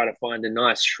Tokyo to try to find a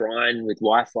nice shrine with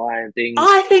Wi-Fi and things.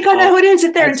 I think I know who it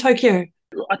is there in Tokyo.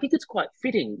 I think it's quite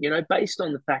fitting, based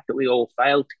on the fact that we all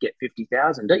failed to get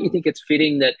 50,000. Don't you think it's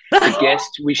fitting that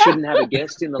we shouldn't have a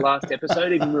guest in the last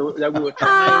episode, even though we were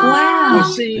trying, we were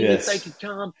seeing if they could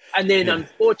come, and then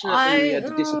unfortunately we had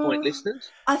to disappoint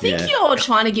listeners. I think you're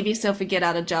trying to give yourself a get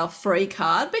out of jail free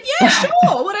card, but yeah,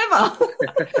 sure, whatever.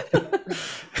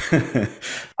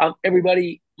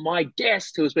 Everybody, my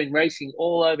guest, who has been racing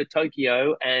all over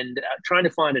Tokyo and trying to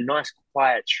find a nice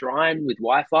quiet shrine with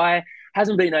Wi-Fi,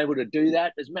 hasn't been able to do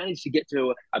that, has managed to get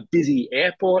to a busy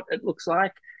airport, it looks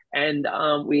like. And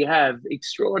we have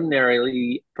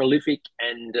extraordinarily prolific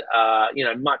and,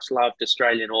 much loved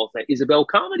Australian author Isabel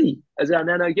Carmody as our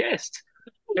Nano guest.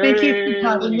 Thank you for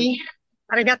having me.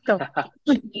 Arigato.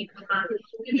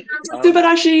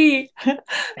 Subarashi,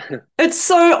 it's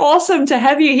so awesome to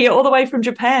have you here all the way from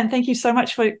Japan. Thank you so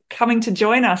much for coming to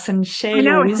join us and share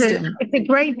your wisdom. It's a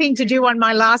great thing to do on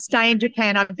my last day in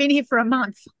Japan. I've been here for a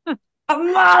month. A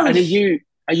month. And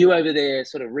are you over there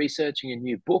sort of researching a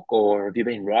new book, or have you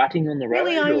been writing on the road?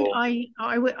 Really,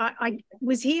 I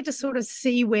was here to sort of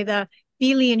see whether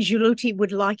Billy and Giulutti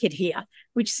would like it here,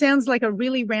 which sounds like a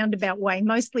really roundabout way.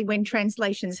 Mostly when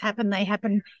translations happen, they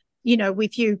happen,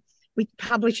 with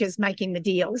publishers making the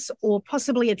deals, or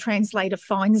possibly a translator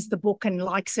finds the book and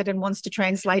likes it and wants to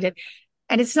translate it.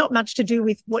 And it's not much to do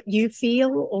with what you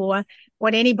feel or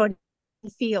what anybody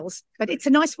feels, but it's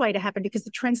a nice way to happen because the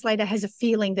translator has a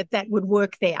feeling that would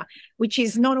work there, which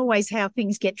is not always how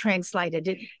things get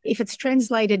translated. If it's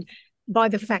translated by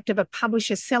the fact of a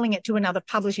publisher selling it to another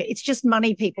publisher, it's just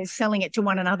money people selling it to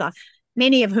one another,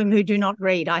 many of whom who do not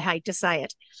read, I hate to say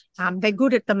it. They're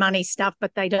good at the money stuff,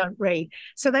 but they don't read.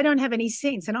 So they don't have any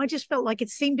sense. And I just felt like it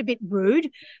seemed a bit rude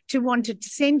to want to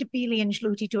send Billy and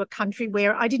Giulutti to a country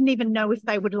where I didn't even know if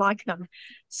they would like them.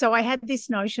 So I had this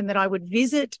notion that I would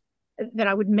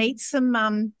meet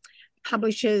some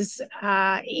publishers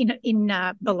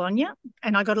in Bologna,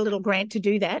 and I got a little grant to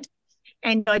do that.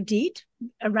 And I did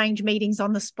arrange meetings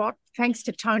on the spot, thanks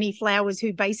to Tony Flowers,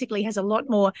 who basically has a lot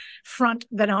more front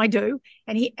than I do.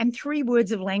 And 3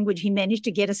 words of language, he managed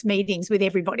to get us meetings with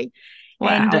everybody.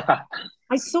 Wow. And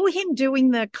I saw him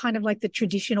doing the kind of like the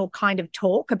traditional kind of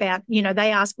talk about,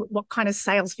 they ask what kind of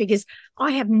sales figures.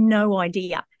 I have no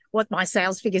idea what my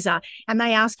sales figures are. And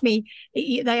they ask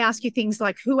you things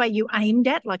like, who are you aimed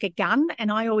at, like a gun?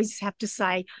 And I always have to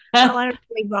say, well, I don't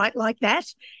really write like that.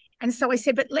 And so I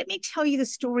said, but let me tell you the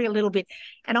story a little bit.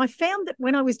 And I found that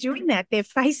when I was doing that, their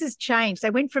faces changed.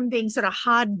 They went from being sort of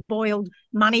hard-boiled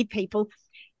money people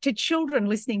to children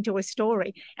listening to a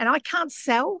story. And I can't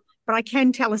sell, but I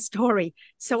can tell a story.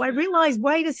 So I realized,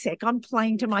 wait a sec, I'm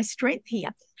playing to my strength here.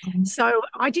 Mm-hmm. So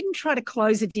I didn't try to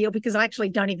close a deal because I actually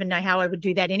don't even know how I would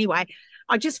do that anyway.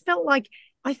 I just felt like,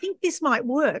 I think this might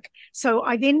work. So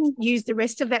I then used the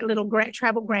rest of that little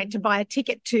travel grant to buy a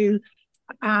ticket to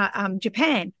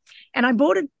Japan. And I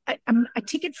bought a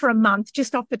ticket for a month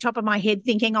just off the top of my head,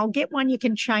 thinking I'll get one you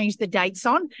can change the dates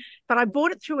on. But I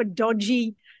bought it through a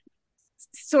dodgy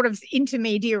sort of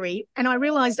intermediary, and I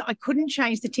realized I couldn't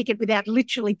change the ticket without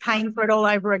literally paying for it all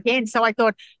over again. So I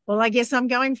thought, well, I guess I'm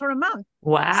going for a month.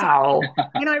 Wow.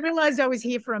 And I realized I was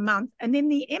here for a month. And then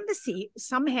the embassy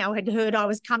somehow had heard I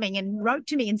was coming and wrote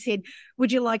to me and said,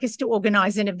 would you like us to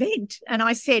organize an event? And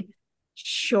I said,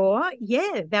 sure,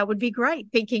 yeah, that would be great.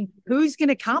 Thinking, who's going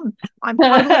to come? I'm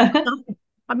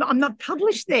not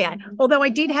published there. Although I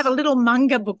did have a little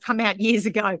manga book come out years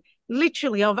ago,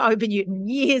 literally of Ober Newton,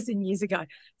 years and years ago.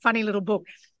 Funny little book.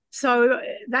 So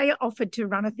they offered to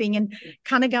run a thing, and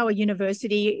Kanagawa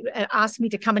University asked me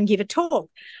to come and give a talk.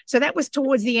 So that was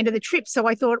towards the end of the trip. So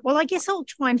I thought, well, I guess I'll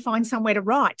try and find somewhere to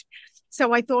write.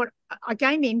 So I thought, I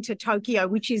came into Tokyo,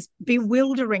 which is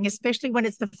bewildering, especially when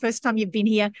it's the first time you've been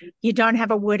here, you don't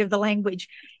have a word of the language.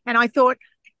 And I thought,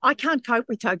 I can't cope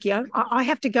with Tokyo. I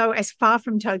have to go as far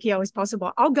from Tokyo as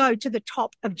possible. I'll go to the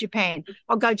top of Japan.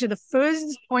 I'll go to the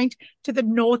furthest point to the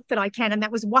north that I can, and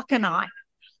that was Wakkanai.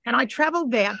 And I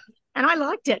traveled there, and I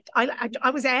liked it.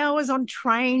 I was hours on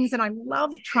trains, and I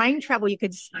love train travel.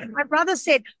 My brother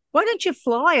said, why don't you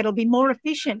fly? It'll be more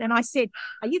efficient. And I said,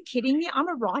 are you kidding me? I'm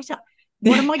a writer.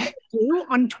 What am I going to do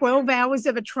on 12 hours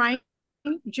of a train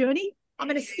journey? I'm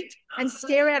going to sit and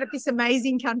stare out at this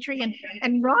amazing country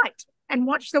and write and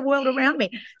watch the world around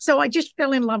me. So I just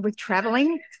fell in love with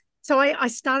traveling. So I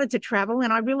started to travel,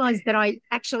 and I realized that I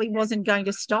actually wasn't going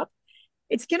to stop.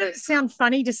 It's going to sound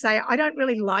funny to say I don't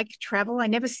really like travel. I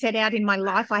never set out in my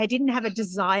life. I didn't have a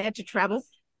desire to travel.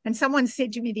 And someone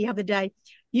said to me the other day,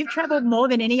 you've traveled more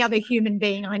than any other human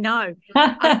being I know.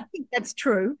 I think that's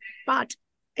true, but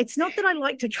it's not that I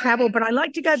like to travel, but I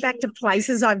like to go back to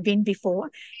places I've been before.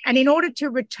 And in order to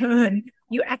return,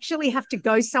 you actually have to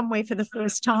go somewhere for the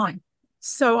first time.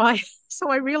 So I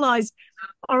realized,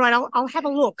 all right, I'll have a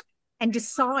look and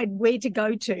decide where to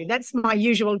go to. That's my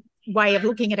usual way of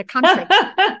looking at a country.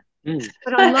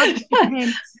 But I loved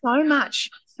Japan so much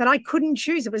that I couldn't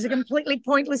choose. It was a completely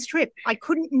pointless trip. I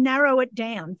couldn't narrow it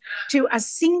down to a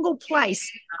single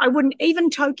place. I wouldn't, even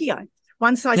Tokyo.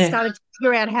 Once I started to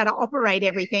figure out how to operate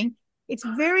everything, it's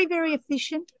very, very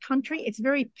efficient country. It's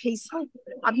very peaceful.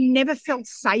 I've never felt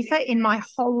safer in my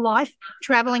whole life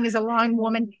traveling as a lone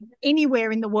woman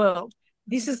anywhere in the world.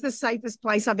 This is the safest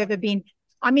place I've ever been.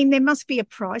 I mean, there must be a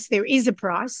price. There is a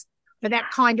price for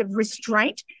that kind of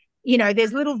restraint. You know,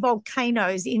 there's little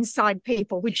volcanoes inside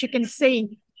people, which you can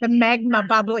see the magma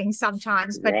bubbling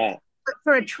sometimes. But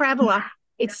for a traveler,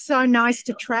 It's so nice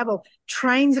to travel.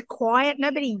 Trains are quiet.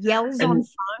 Nobody yells on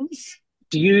phones.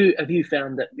 Have you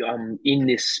found that in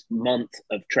this month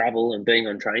of travel and being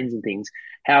on trains and things,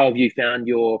 how have you found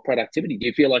your productivity? Do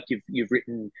you feel like you've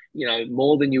written,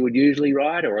 more than you would usually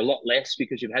write, or a lot less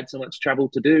because you've had so much travel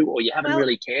to do, or you haven't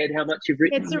really cared how much you've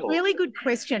written? It's a really good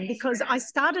question, because I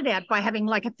started out by having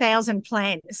like 1,000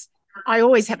 plans. I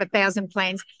always have 1,000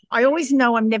 plans. I always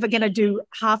know I'm never going to do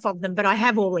half of them, but I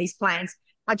have all these plans.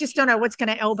 I just don't know what's going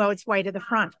to elbow its way to the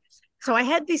front. So I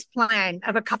had this plan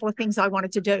of a couple of things I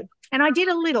wanted to do, and I did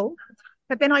a little,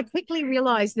 but then I quickly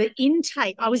realized that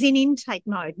I was in intake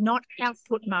mode, not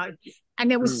output mode. And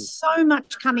there was so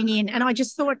much coming in. And I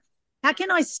just thought, how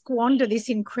can I squander this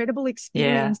incredible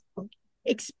experience of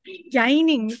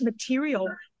gaining material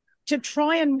to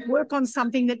try and work on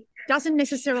something that doesn't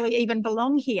necessarily even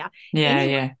belong here?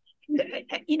 Years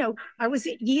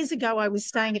ago, I was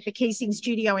staying at the Keesing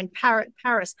studio in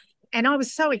Paris. And I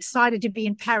was so excited to be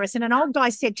in Paris. And an old guy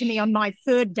said to me on my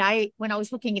third day, when I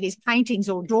was looking at his paintings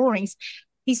or drawings,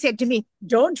 he said to me,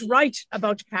 "Don't write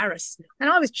about Paris." And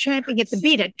I was champing at the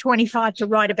bit at 25 to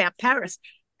write about Paris.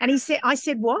 And I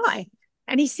said, "Why?"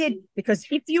 And he said, "Because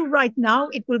if you write now,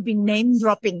 it will be name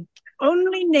dropping,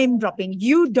 only name dropping.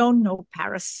 You don't know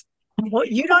Paris.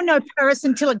 You don't know Paris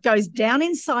until it goes down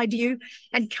inside you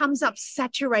and comes up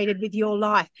saturated with your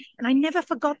life." And I never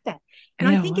forgot that. And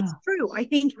I think it's true. I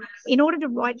think in order to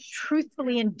write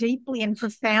truthfully and deeply and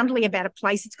profoundly about a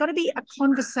place, it's got to be a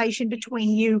conversation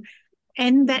between you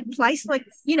and that place. Like,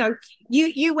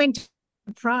 you went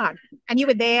to Prague and you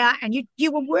were there and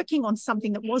you were working on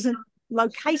something that wasn't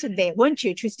located there, weren't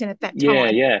you, Tristan, at that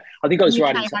time? Yeah. I think I was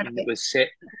writing something that was set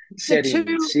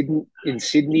in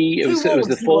Sydney. It was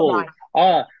the fall.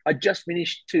 Right. I just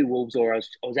finished Two Wolves, or I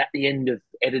was at the end of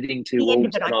editing Two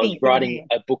Wolves, and I was writing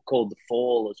a book called The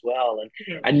Fall as well.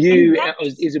 And you,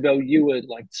 Isabel, you were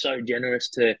like so generous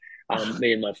to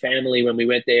me and my family when we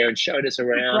went there and showed us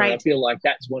around. And I feel like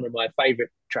that's one of my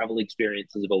favourite travel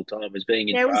experiences of all time, is being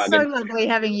in Prague. It was so lovely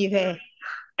having you there.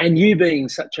 And you being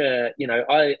such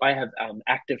I have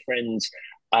actor friends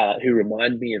who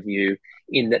remind me of you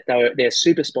in that they're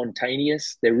super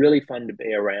spontaneous. They're really fun to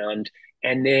be around,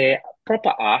 and they're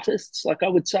proper artists. Like, I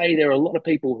would say there are a lot of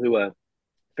people who are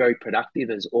very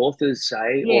productive as authors,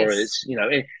 say, or as,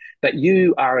 but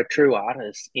you are a true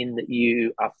artist in that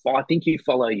I think you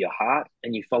follow your heart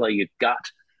and you follow your gut,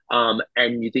 and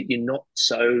that you're not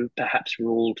so perhaps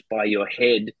ruled by your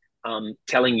head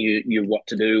telling you what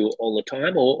to do all the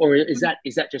time, or is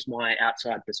that just my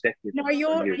outside perspective? No,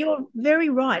 you're very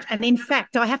right. And in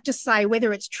fact, I have to say,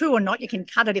 whether it's true or not, you can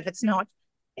cut it if it's not.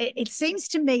 It seems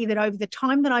to me that over the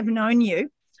time that I've known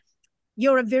you,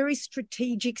 you're a very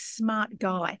strategic, smart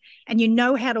guy, and you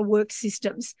know how to work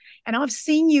systems. And I've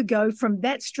seen you go from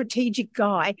that strategic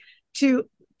guy to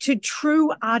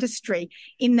true artistry,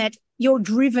 in that you're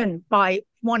driven by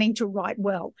wanting to write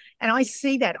well. And I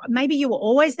see that. Maybe you were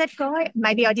always that guy.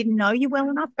 Maybe I didn't know you well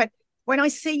enough. But when I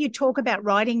see you talk about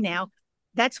writing now,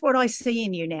 that's what I see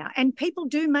in you now. And people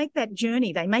do make that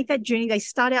journey. They make that journey. They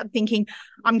start out thinking,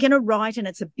 I'm going to write and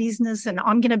it's a business and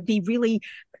I'm going to be really,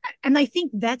 and they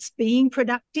think that's being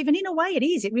productive. And in a way it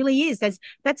is. It really is.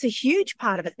 That's a huge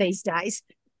part of it these days.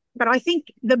 But I think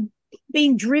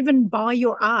being driven by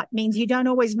your art means you don't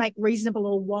always make reasonable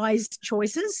or wise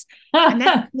choices, and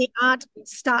that the art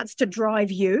starts to drive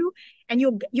you, and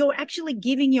you're actually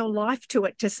giving your life to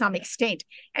it to some extent,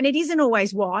 and it isn't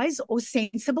always wise or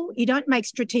sensible. You don't make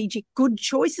strategic good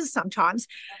choices sometimes,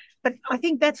 but I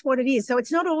think that's what it is. So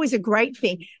it's not always a great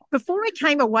thing. Before I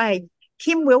came away,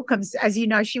 Kim Wilkins, as you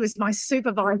know, she was my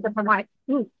supervisor for my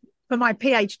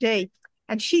PhD,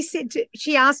 and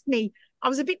she asked me, I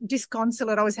was a bit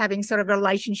disconsolate. I was having sort of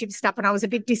relationship stuff, and I was a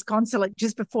bit disconsolate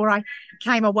just before I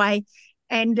came away.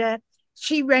 And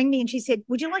she rang me and she said,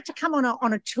 "Would you like to come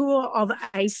on a tour of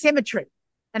a cemetery?"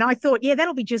 And I thought, yeah,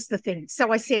 that'll be just the thing.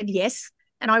 So I said yes,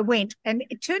 and I went. And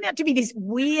it turned out to be this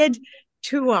weird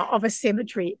tour of a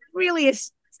cemetery, really a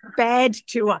bad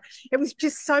tour. It was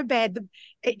just so bad.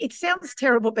 It sounds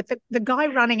terrible, but the guy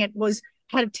running it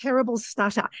had a terrible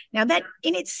stutter. Now, that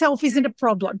in itself isn't a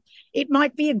problem. It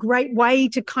might be a great way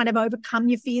to kind of overcome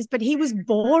your fears, but he was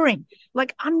boring,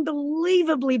 like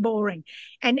unbelievably boring.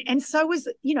 And so was,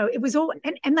 it was all,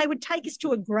 and they would take us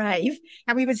to a grave,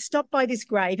 and we would stop by this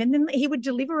grave, and then he would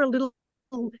deliver a little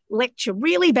lecture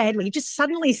really badly. He'd just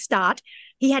suddenly start.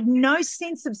 He had no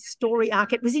sense of story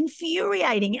arc. It was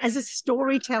infuriating as a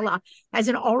storyteller, as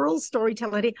an oral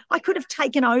storyteller. I could have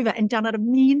taken over and done it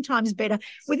 1,000,000 times better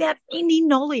without any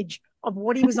knowledge of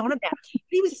what he was on about.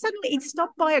 He'd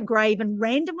stop by a grave and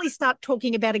randomly start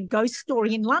talking about a ghost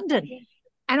story in London.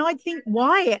 And I'd think,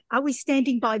 why are we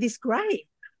standing by this grave?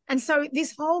 And so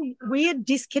this whole weird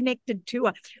disconnected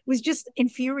tour was just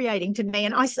infuriating to me.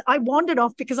 And I wandered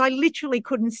off because I literally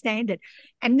couldn't stand it.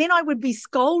 And then I would be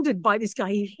scolded by this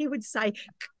guy. He would say,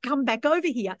 come back over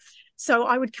here. So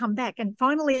I would come back. And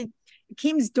finally,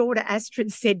 Kim's daughter,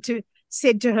 Astrid, said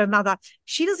to her mother,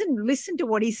 she doesn't listen to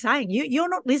what he's saying. You're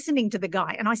not listening to the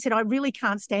guy. And I said, I really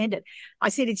can't stand it. I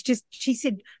said, she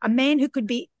said, a man who could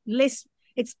be less,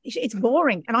 it's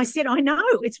boring. And I said, I know,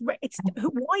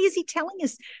 why is he telling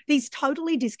us these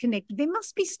totally disconnected? There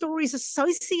must be stories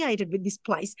associated with this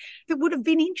place that would have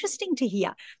been interesting to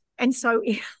hear. And so,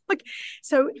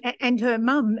 and her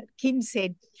mum, Kim,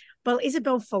 said, well,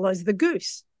 Isabel follows the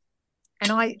goose. And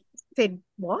I said,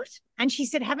 what? And she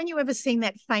said, haven't you ever seen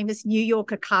that famous New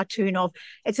Yorker cartoon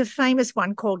it's a famous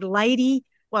one called Lady,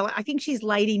 well, I think she's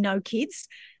Lady No Kids,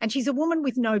 and she's a woman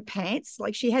with no pants,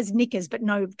 like she has knickers but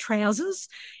no trousers,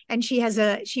 and she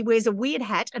wears a weird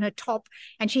hat and a top,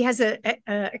 and she has a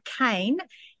cane,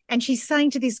 and she's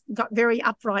saying to this very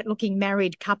upright looking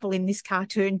married couple in this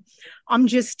cartoon,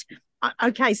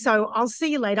 okay, so I'll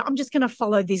see you later. I'm just going to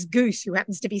follow this goose who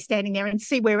happens to be standing there and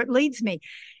see where it leads me.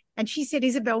 And she said,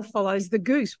 Isabel follows the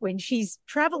goose when she's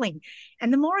traveling.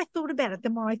 And the more I thought about it, the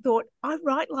more I thought, I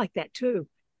write like that too.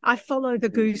 I follow the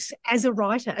goose as a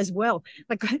writer as well.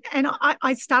 And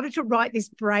I started to write this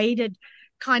braided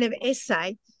kind of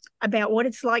essay about what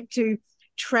it's like to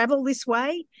travel this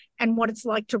way and what it's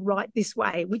like to write this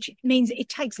way, which means it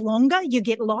takes longer. You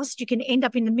get lost. You can end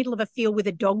up in the middle of a field with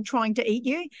a dog trying to eat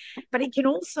you. But it can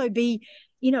also be,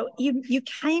 you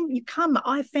come.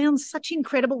 I found such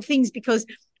incredible things because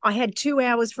I had 2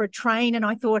 hours for a train and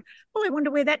I thought, well, I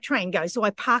wonder where that train goes. So I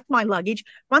parked my luggage.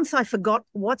 Once I forgot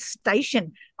what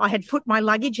station I had put my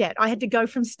luggage at, I had to go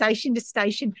from station to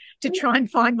station to try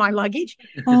and find my luggage.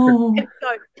 Oh. And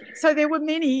so there were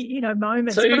many,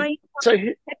 moments. Sorry,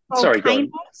 go on.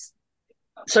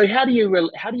 So how do you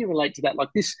relate to that? Like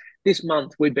this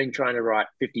month, we've been trying to write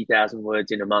 50,000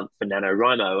 words in a month for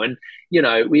NaNoWriMo, and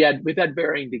we've had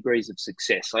varying degrees of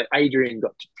success. Like Adrian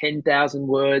got to 10,000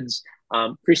 words.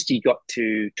 Cristy got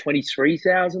to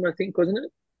 23,000, I think, wasn't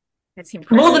it? That's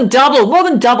impressive. More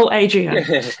than double, Adrian.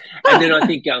 And then I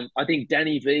think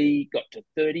Dani Vee got to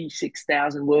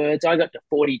 36,000 words. I got to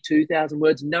 42,000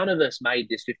 words. None of us made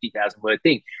this 50,000 word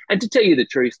thing. And to tell you the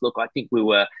truth, look, I think we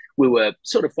were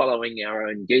sort of following our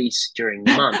own geese during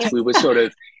the month. We were sort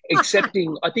of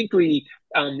accepting. I think we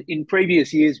in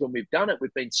previous years when we've done it,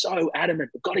 we've been so adamant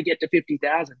we've got to get to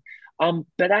 50,000.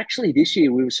 But actually this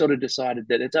year we sort of decided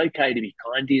that it's okay to be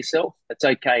kind to yourself. It's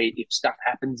okay if stuff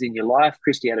happens in your life.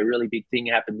 Cristy had a really big thing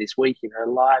happen this week in her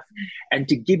life, and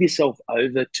to give yourself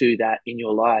over to that in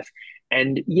your life.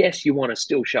 And yes, you want to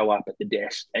still show up at the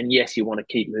desk, and yes, you want to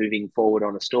keep moving forward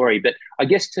on a story, but I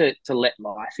guess to let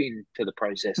life into the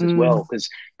process as well, because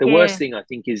the worst thing I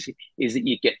think is that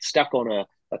you get stuck on a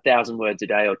 1,000 words a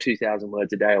day or 2,000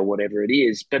 words a day or whatever it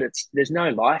is, but there's no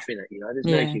life in it, there's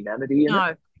no humanity in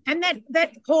it. And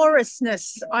that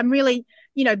porousness, I'm really,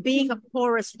 being a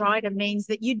porous writer means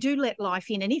that you do let life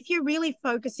in. And if you're really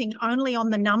focusing only on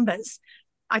the numbers,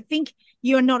 I think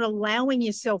you're not allowing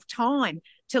yourself time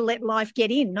to let life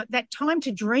get in, that time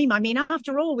to dream. I mean,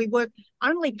 after all, we work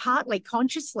only partly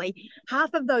consciously.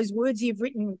 Half of those words you've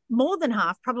written, more than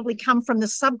half, probably come from the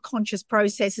subconscious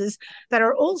processes that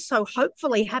are also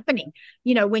hopefully happening,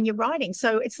 when you're writing.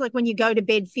 So it's like when you go to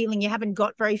bed feeling you haven't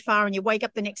got very far and you wake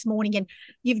up the next morning and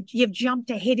you've jumped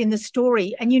ahead in the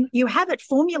story and you have it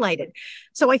formulated.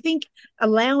 So I think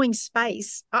allowing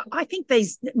space, I think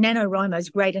these NaNoWriMo is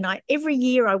great, and every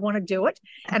year I want to do it,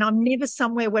 and I'm never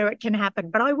somewhere where it can happen,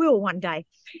 but I will one day.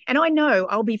 And I know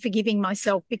I'll be forgiving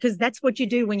myself, because that's what you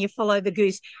do when you follow the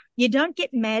goose. You don't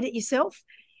get mad at yourself,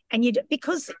 and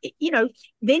because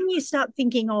then you start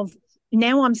thinking of,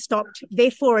 now I'm stopped,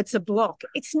 therefore it's a block.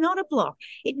 It's not a block.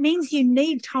 It means you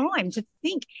need time to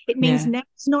think. It means now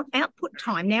it's not output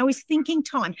time. Now is thinking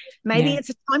time. Maybe it's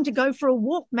a time to go for a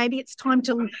walk. Maybe it's time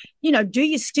to, do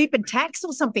your stupid tax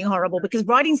or something horrible, because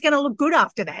writing's going to look good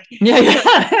after that.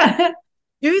 Yeah.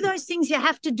 Do those things you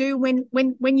have to do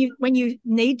when you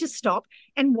need to stop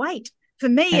and wait. For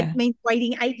me, it means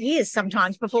waiting 8 years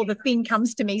sometimes before the thing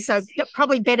comes to me. So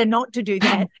probably better not to do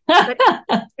that. But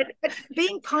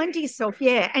being kind to yourself,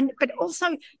 but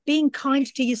also being kind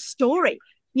to your story.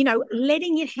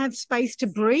 Letting it have space to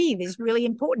breathe is really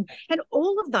important. And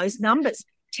all of those numbers,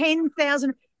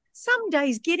 10,000. Some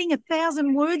days getting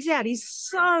 1,000 words out is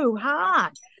so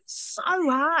hard.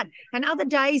 And other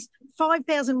days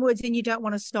 5,000 words and you don't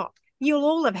want to stop. You'll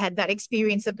all have had that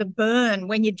experience of the burn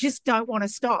when you just don't want to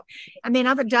stop. And then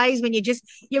other days when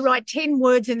you write 10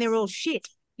 words and they're all shit.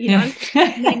 you know.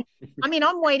 And then, I mean,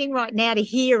 I'm waiting right now to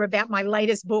hear about my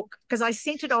latest book because I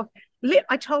sent it off.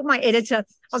 I told my editor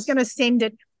I was going to send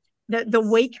it the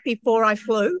week before I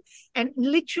flew, and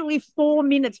literally 4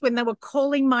 minutes when they were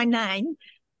calling my name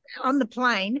on the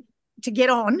plane to get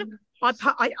on,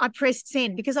 I pressed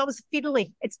send because I was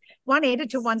fiddling. It's one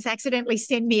editor once accidentally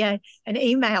sent me an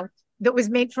email that was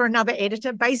meant for another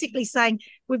editor, basically saying,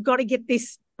 we've got to get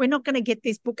this, we're not going to get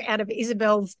this book out of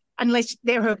Isabel's unless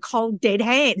they're her cold, dead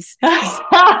hands.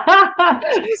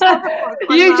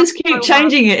 You just keep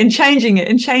changing it and changing it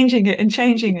and changing it and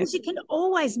changing it. Because you can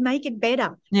always make it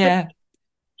better. Yeah. But,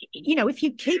 you know, if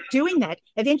you keep doing that,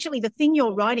 eventually the thing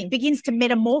you're writing begins to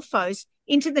metamorphose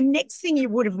into the next thing you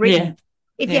would have written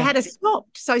if you had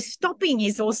stopped. So stopping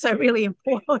is also really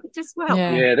important as well.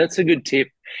 Yeah, that's a good tip.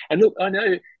 And look, I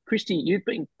know, Cristy, you've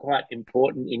been quite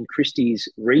important in Cristy's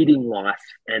reading life,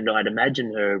 and I'd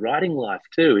imagine her writing life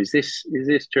too. Is this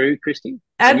true, Cristy?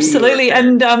 Absolutely.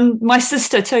 And my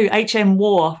sister too, H.M.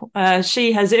 War,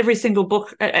 she has every single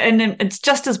book, and it's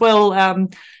just as well.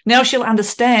 Now she'll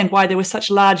understand why there were such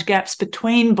large gaps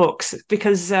between books,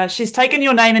 because she's taken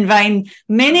your name in vain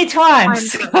many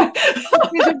times. There's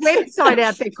a website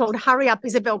out there called Hurry Up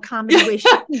Isabel Carmen, where she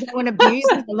can go and abuse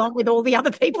them along with all the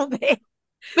other people there.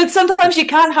 But sometimes you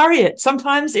can't hurry it.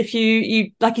 Sometimes if you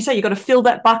like you say, you've got to fill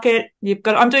that bucket.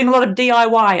 I'm doing a lot of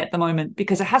DIY at the moment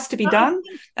because it has to be done.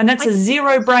 And that's a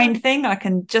zero brain thing. I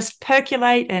can just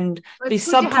percolate and be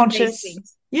subconscious.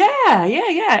 Yeah.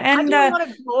 And I do a lot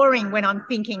of drawing when I'm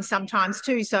thinking sometimes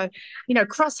too. So, you know,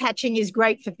 cross-hatching is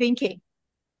great for thinking.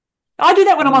 I do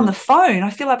that when I'm on the phone.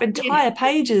 I fill up entire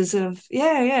pages of,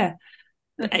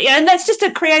 and that's just a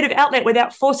creative outlet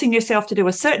without forcing yourself to do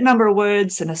a certain number of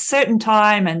words in a certain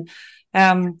time. And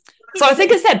so I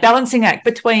think it's that balancing act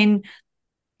between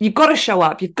you've got to show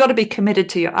up, you've got to be committed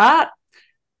to your art,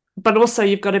 but also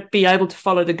you've got to be able to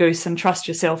follow the goose and trust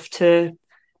yourself to,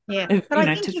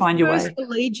 to find your way.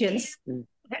 Allegiance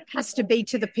has to be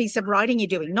to the piece of writing you're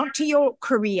doing, not to your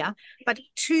career, but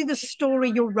to the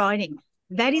story you're writing.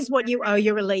 That is what you owe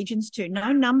your allegiance to.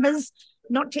 No numbers,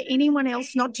 not to anyone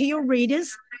else, not to your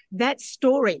readers. That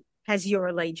story has your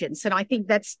allegiance. And I think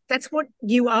that's what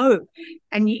you owe.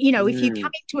 And, you know, if you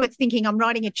come into it thinking I'm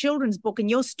writing a children's book and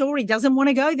your story doesn't want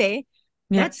to go there,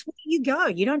 that's where you go.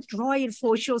 You don't try and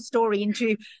force your story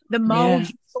into the mold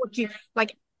you thought you,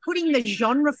 like putting the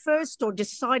genre first or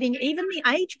deciding even the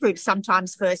age group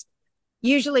sometimes first.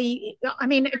 Usually, I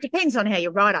mean, it depends on how you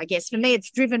write, I guess. For me,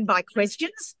 it's driven by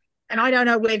questions, and I don't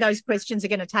know where those questions are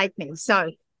going to take me.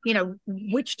 So, you know,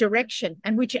 which direction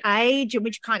and which age and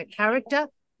which kind of character.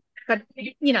 But,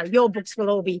 you know, your books will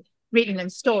all be written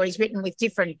and stories written with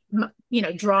different, you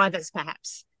know, drivers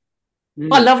perhaps.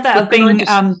 I love that, of being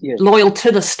loyal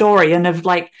to the story and of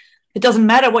like, it doesn't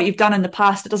matter what you've done in the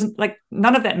past. It doesn't, like,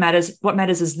 none of that matters. What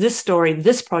matters is this story,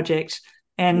 this project,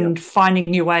 and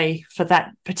finding your way for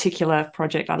that particular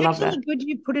project. I love that. It's good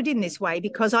you put it in this way,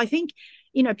 because I think,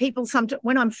 you know, people sometimes,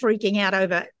 when I'm freaking out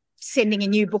over sending a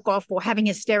new book off or having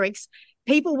hysterics,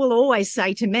 people will always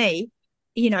say to me,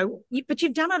 you know, but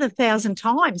you've done it 1,000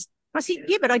 times. I say,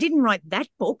 yeah, but I didn't write that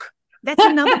book. That's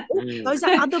another book. Those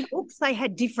are other books. They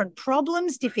had different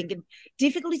problems, different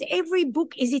difficulties. Every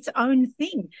book is its own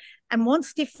thing and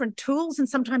wants different tools, and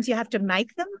sometimes you have to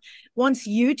make them, wants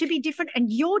you to be different,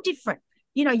 and you're different.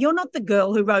 You know, you're not the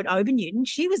girl who wrote Over Newton.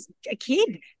 She was a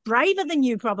kid, braver than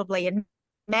you probably and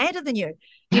madder than you,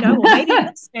 you know, or maybe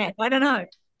that's mad. I don't know.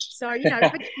 So, you know,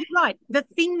 but you're right. The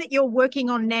thing that you're working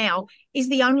on now is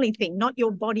the only thing, not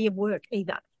your body of work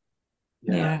either.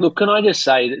 Yeah. Look, can I just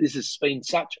say that this has been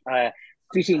such a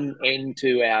fitting end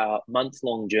to our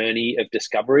month-long journey of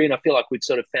discovery, and I feel like we've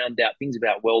sort of found out things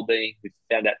about well-being, we've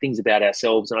found out things about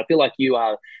ourselves, and I feel like you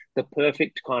are the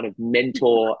perfect kind of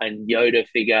mentor and Yoda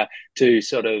figure to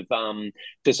sort of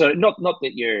not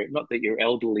that you're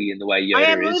elderly in the way Yoda is.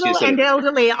 I am little and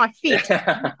elderly. I fit.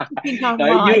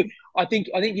 I think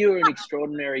you're an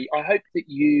extraordinary. I hope that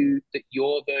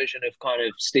your version of kind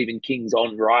of Stephen King's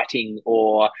On Writing,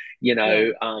 or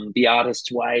The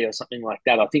Artist's Way, or something like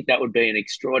that. I think that would be an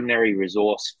extraordinary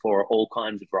resource for all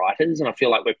kinds of writers, and I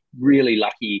feel like we're really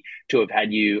lucky to have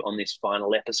had you on this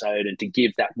final episode and to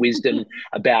give that wisdom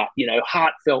about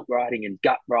heartfelt writing and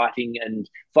gut writing and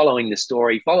following the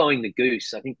story, following the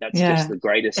goose. I think that's just the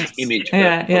greatest image for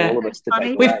all of us to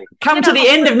take away. We've come to the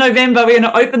end of November. We're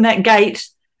going to open that gate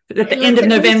at the end of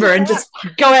November and just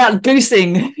go out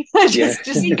goosing. just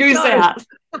goose out.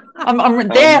 I'm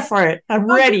there for it.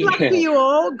 I'm ready. Good luck to you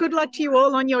all. Good luck to you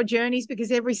all on your journeys,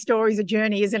 because every story is a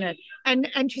journey, isn't it? And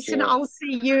Tristan, I'll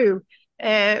see you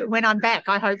when I'm back.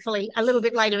 I hopefully a little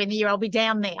bit later in the year I'll be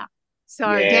down there. So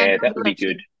that would be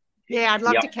good. Yeah, I'd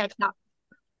love Yep. to catch up.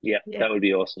 Yeah, Yeah. that would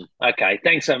be awesome. Okay,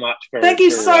 thanks so much for. Thank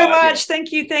you for, so yeah, much.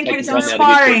 Thank you. taking It's time out of your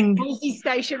inspiring. Easy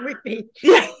station with me.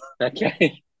 Yeah.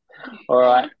 Okay. All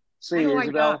right. See Oh you, my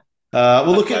Isabel.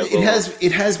 Well, look, Okay,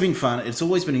 it has been fun. It's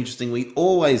always been interesting. We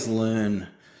always learn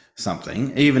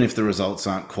something, even if the results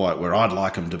aren't quite where I'd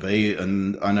like them to be.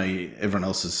 And I know everyone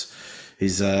else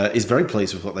is very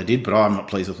pleased with what they did, but I'm not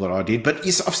pleased with what I did. But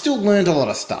yes, I've still learned a lot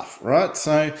of stuff, right?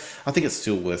 So I think it's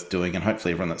still worth doing, and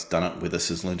hopefully everyone that's done it with us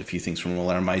has learned a few things from all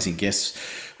our amazing guests.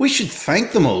 We should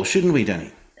thank them all, shouldn't we,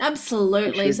 Dani?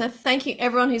 Absolutely. So thank you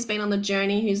everyone who's been on the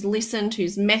journey, who's listened,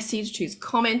 who's messaged, who's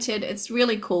commented. It's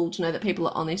really cool to know that people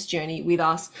are on this journey with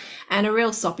us. And a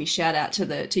real soppy shout out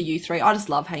to you three. I just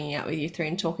love hanging out with you three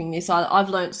and talking this. I've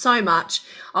learned so much.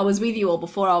 I was with you all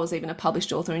before I was even a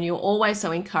published author, and you were always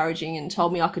so encouraging and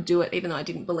told me I could do it even though I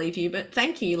didn't believe you. But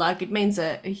thank you. Like, it means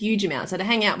a huge amount. So to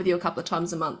hang out with you a couple of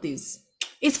times a month is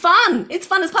fun. It's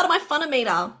fun. It's part of my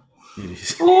funometer. It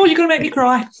is. Oh, you're going to make me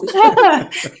cry.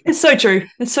 It's so true.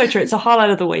 It's so true. It's a highlight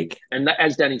of the week. And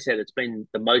as Dani said, it's been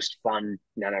the most fun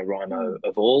NaNoWriMo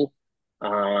of all.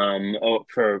 Or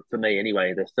for me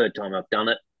anyway, the third time I've done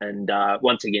it. And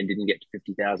once again, didn't get to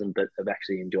 50,000, but I've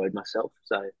actually enjoyed myself.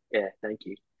 So, yeah, thank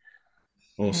you.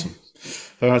 Awesome.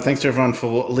 All right, thanks to everyone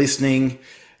for listening.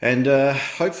 And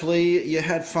hopefully you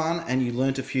had fun and you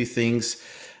learnt a few things,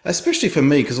 especially for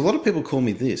me, because a lot of people call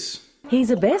me this.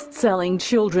 He's a best-selling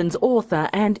children's author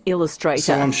and illustrator.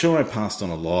 So I'm sure I passed on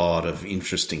a lot of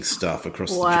interesting stuff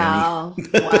across the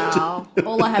journey. Wow.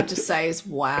 All I have to say is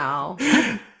wow.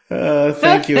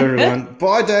 Thank you, everyone.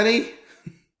 Bye, Dani.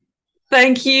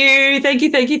 Thank you. Thank you.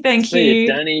 See you,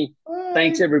 Dani.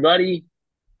 Thanks, everybody.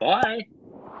 Bye.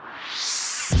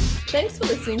 Thanks for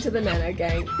listening to the Nano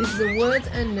Gang. This is a Words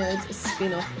and Nerds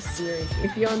spin-off series.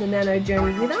 If you're on the Nano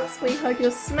journey with us, we hope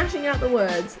you're smashing out the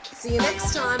words. See you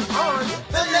next time on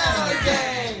The Nano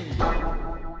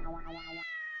Gang.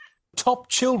 Top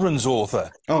children's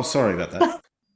author. Oh, sorry about that.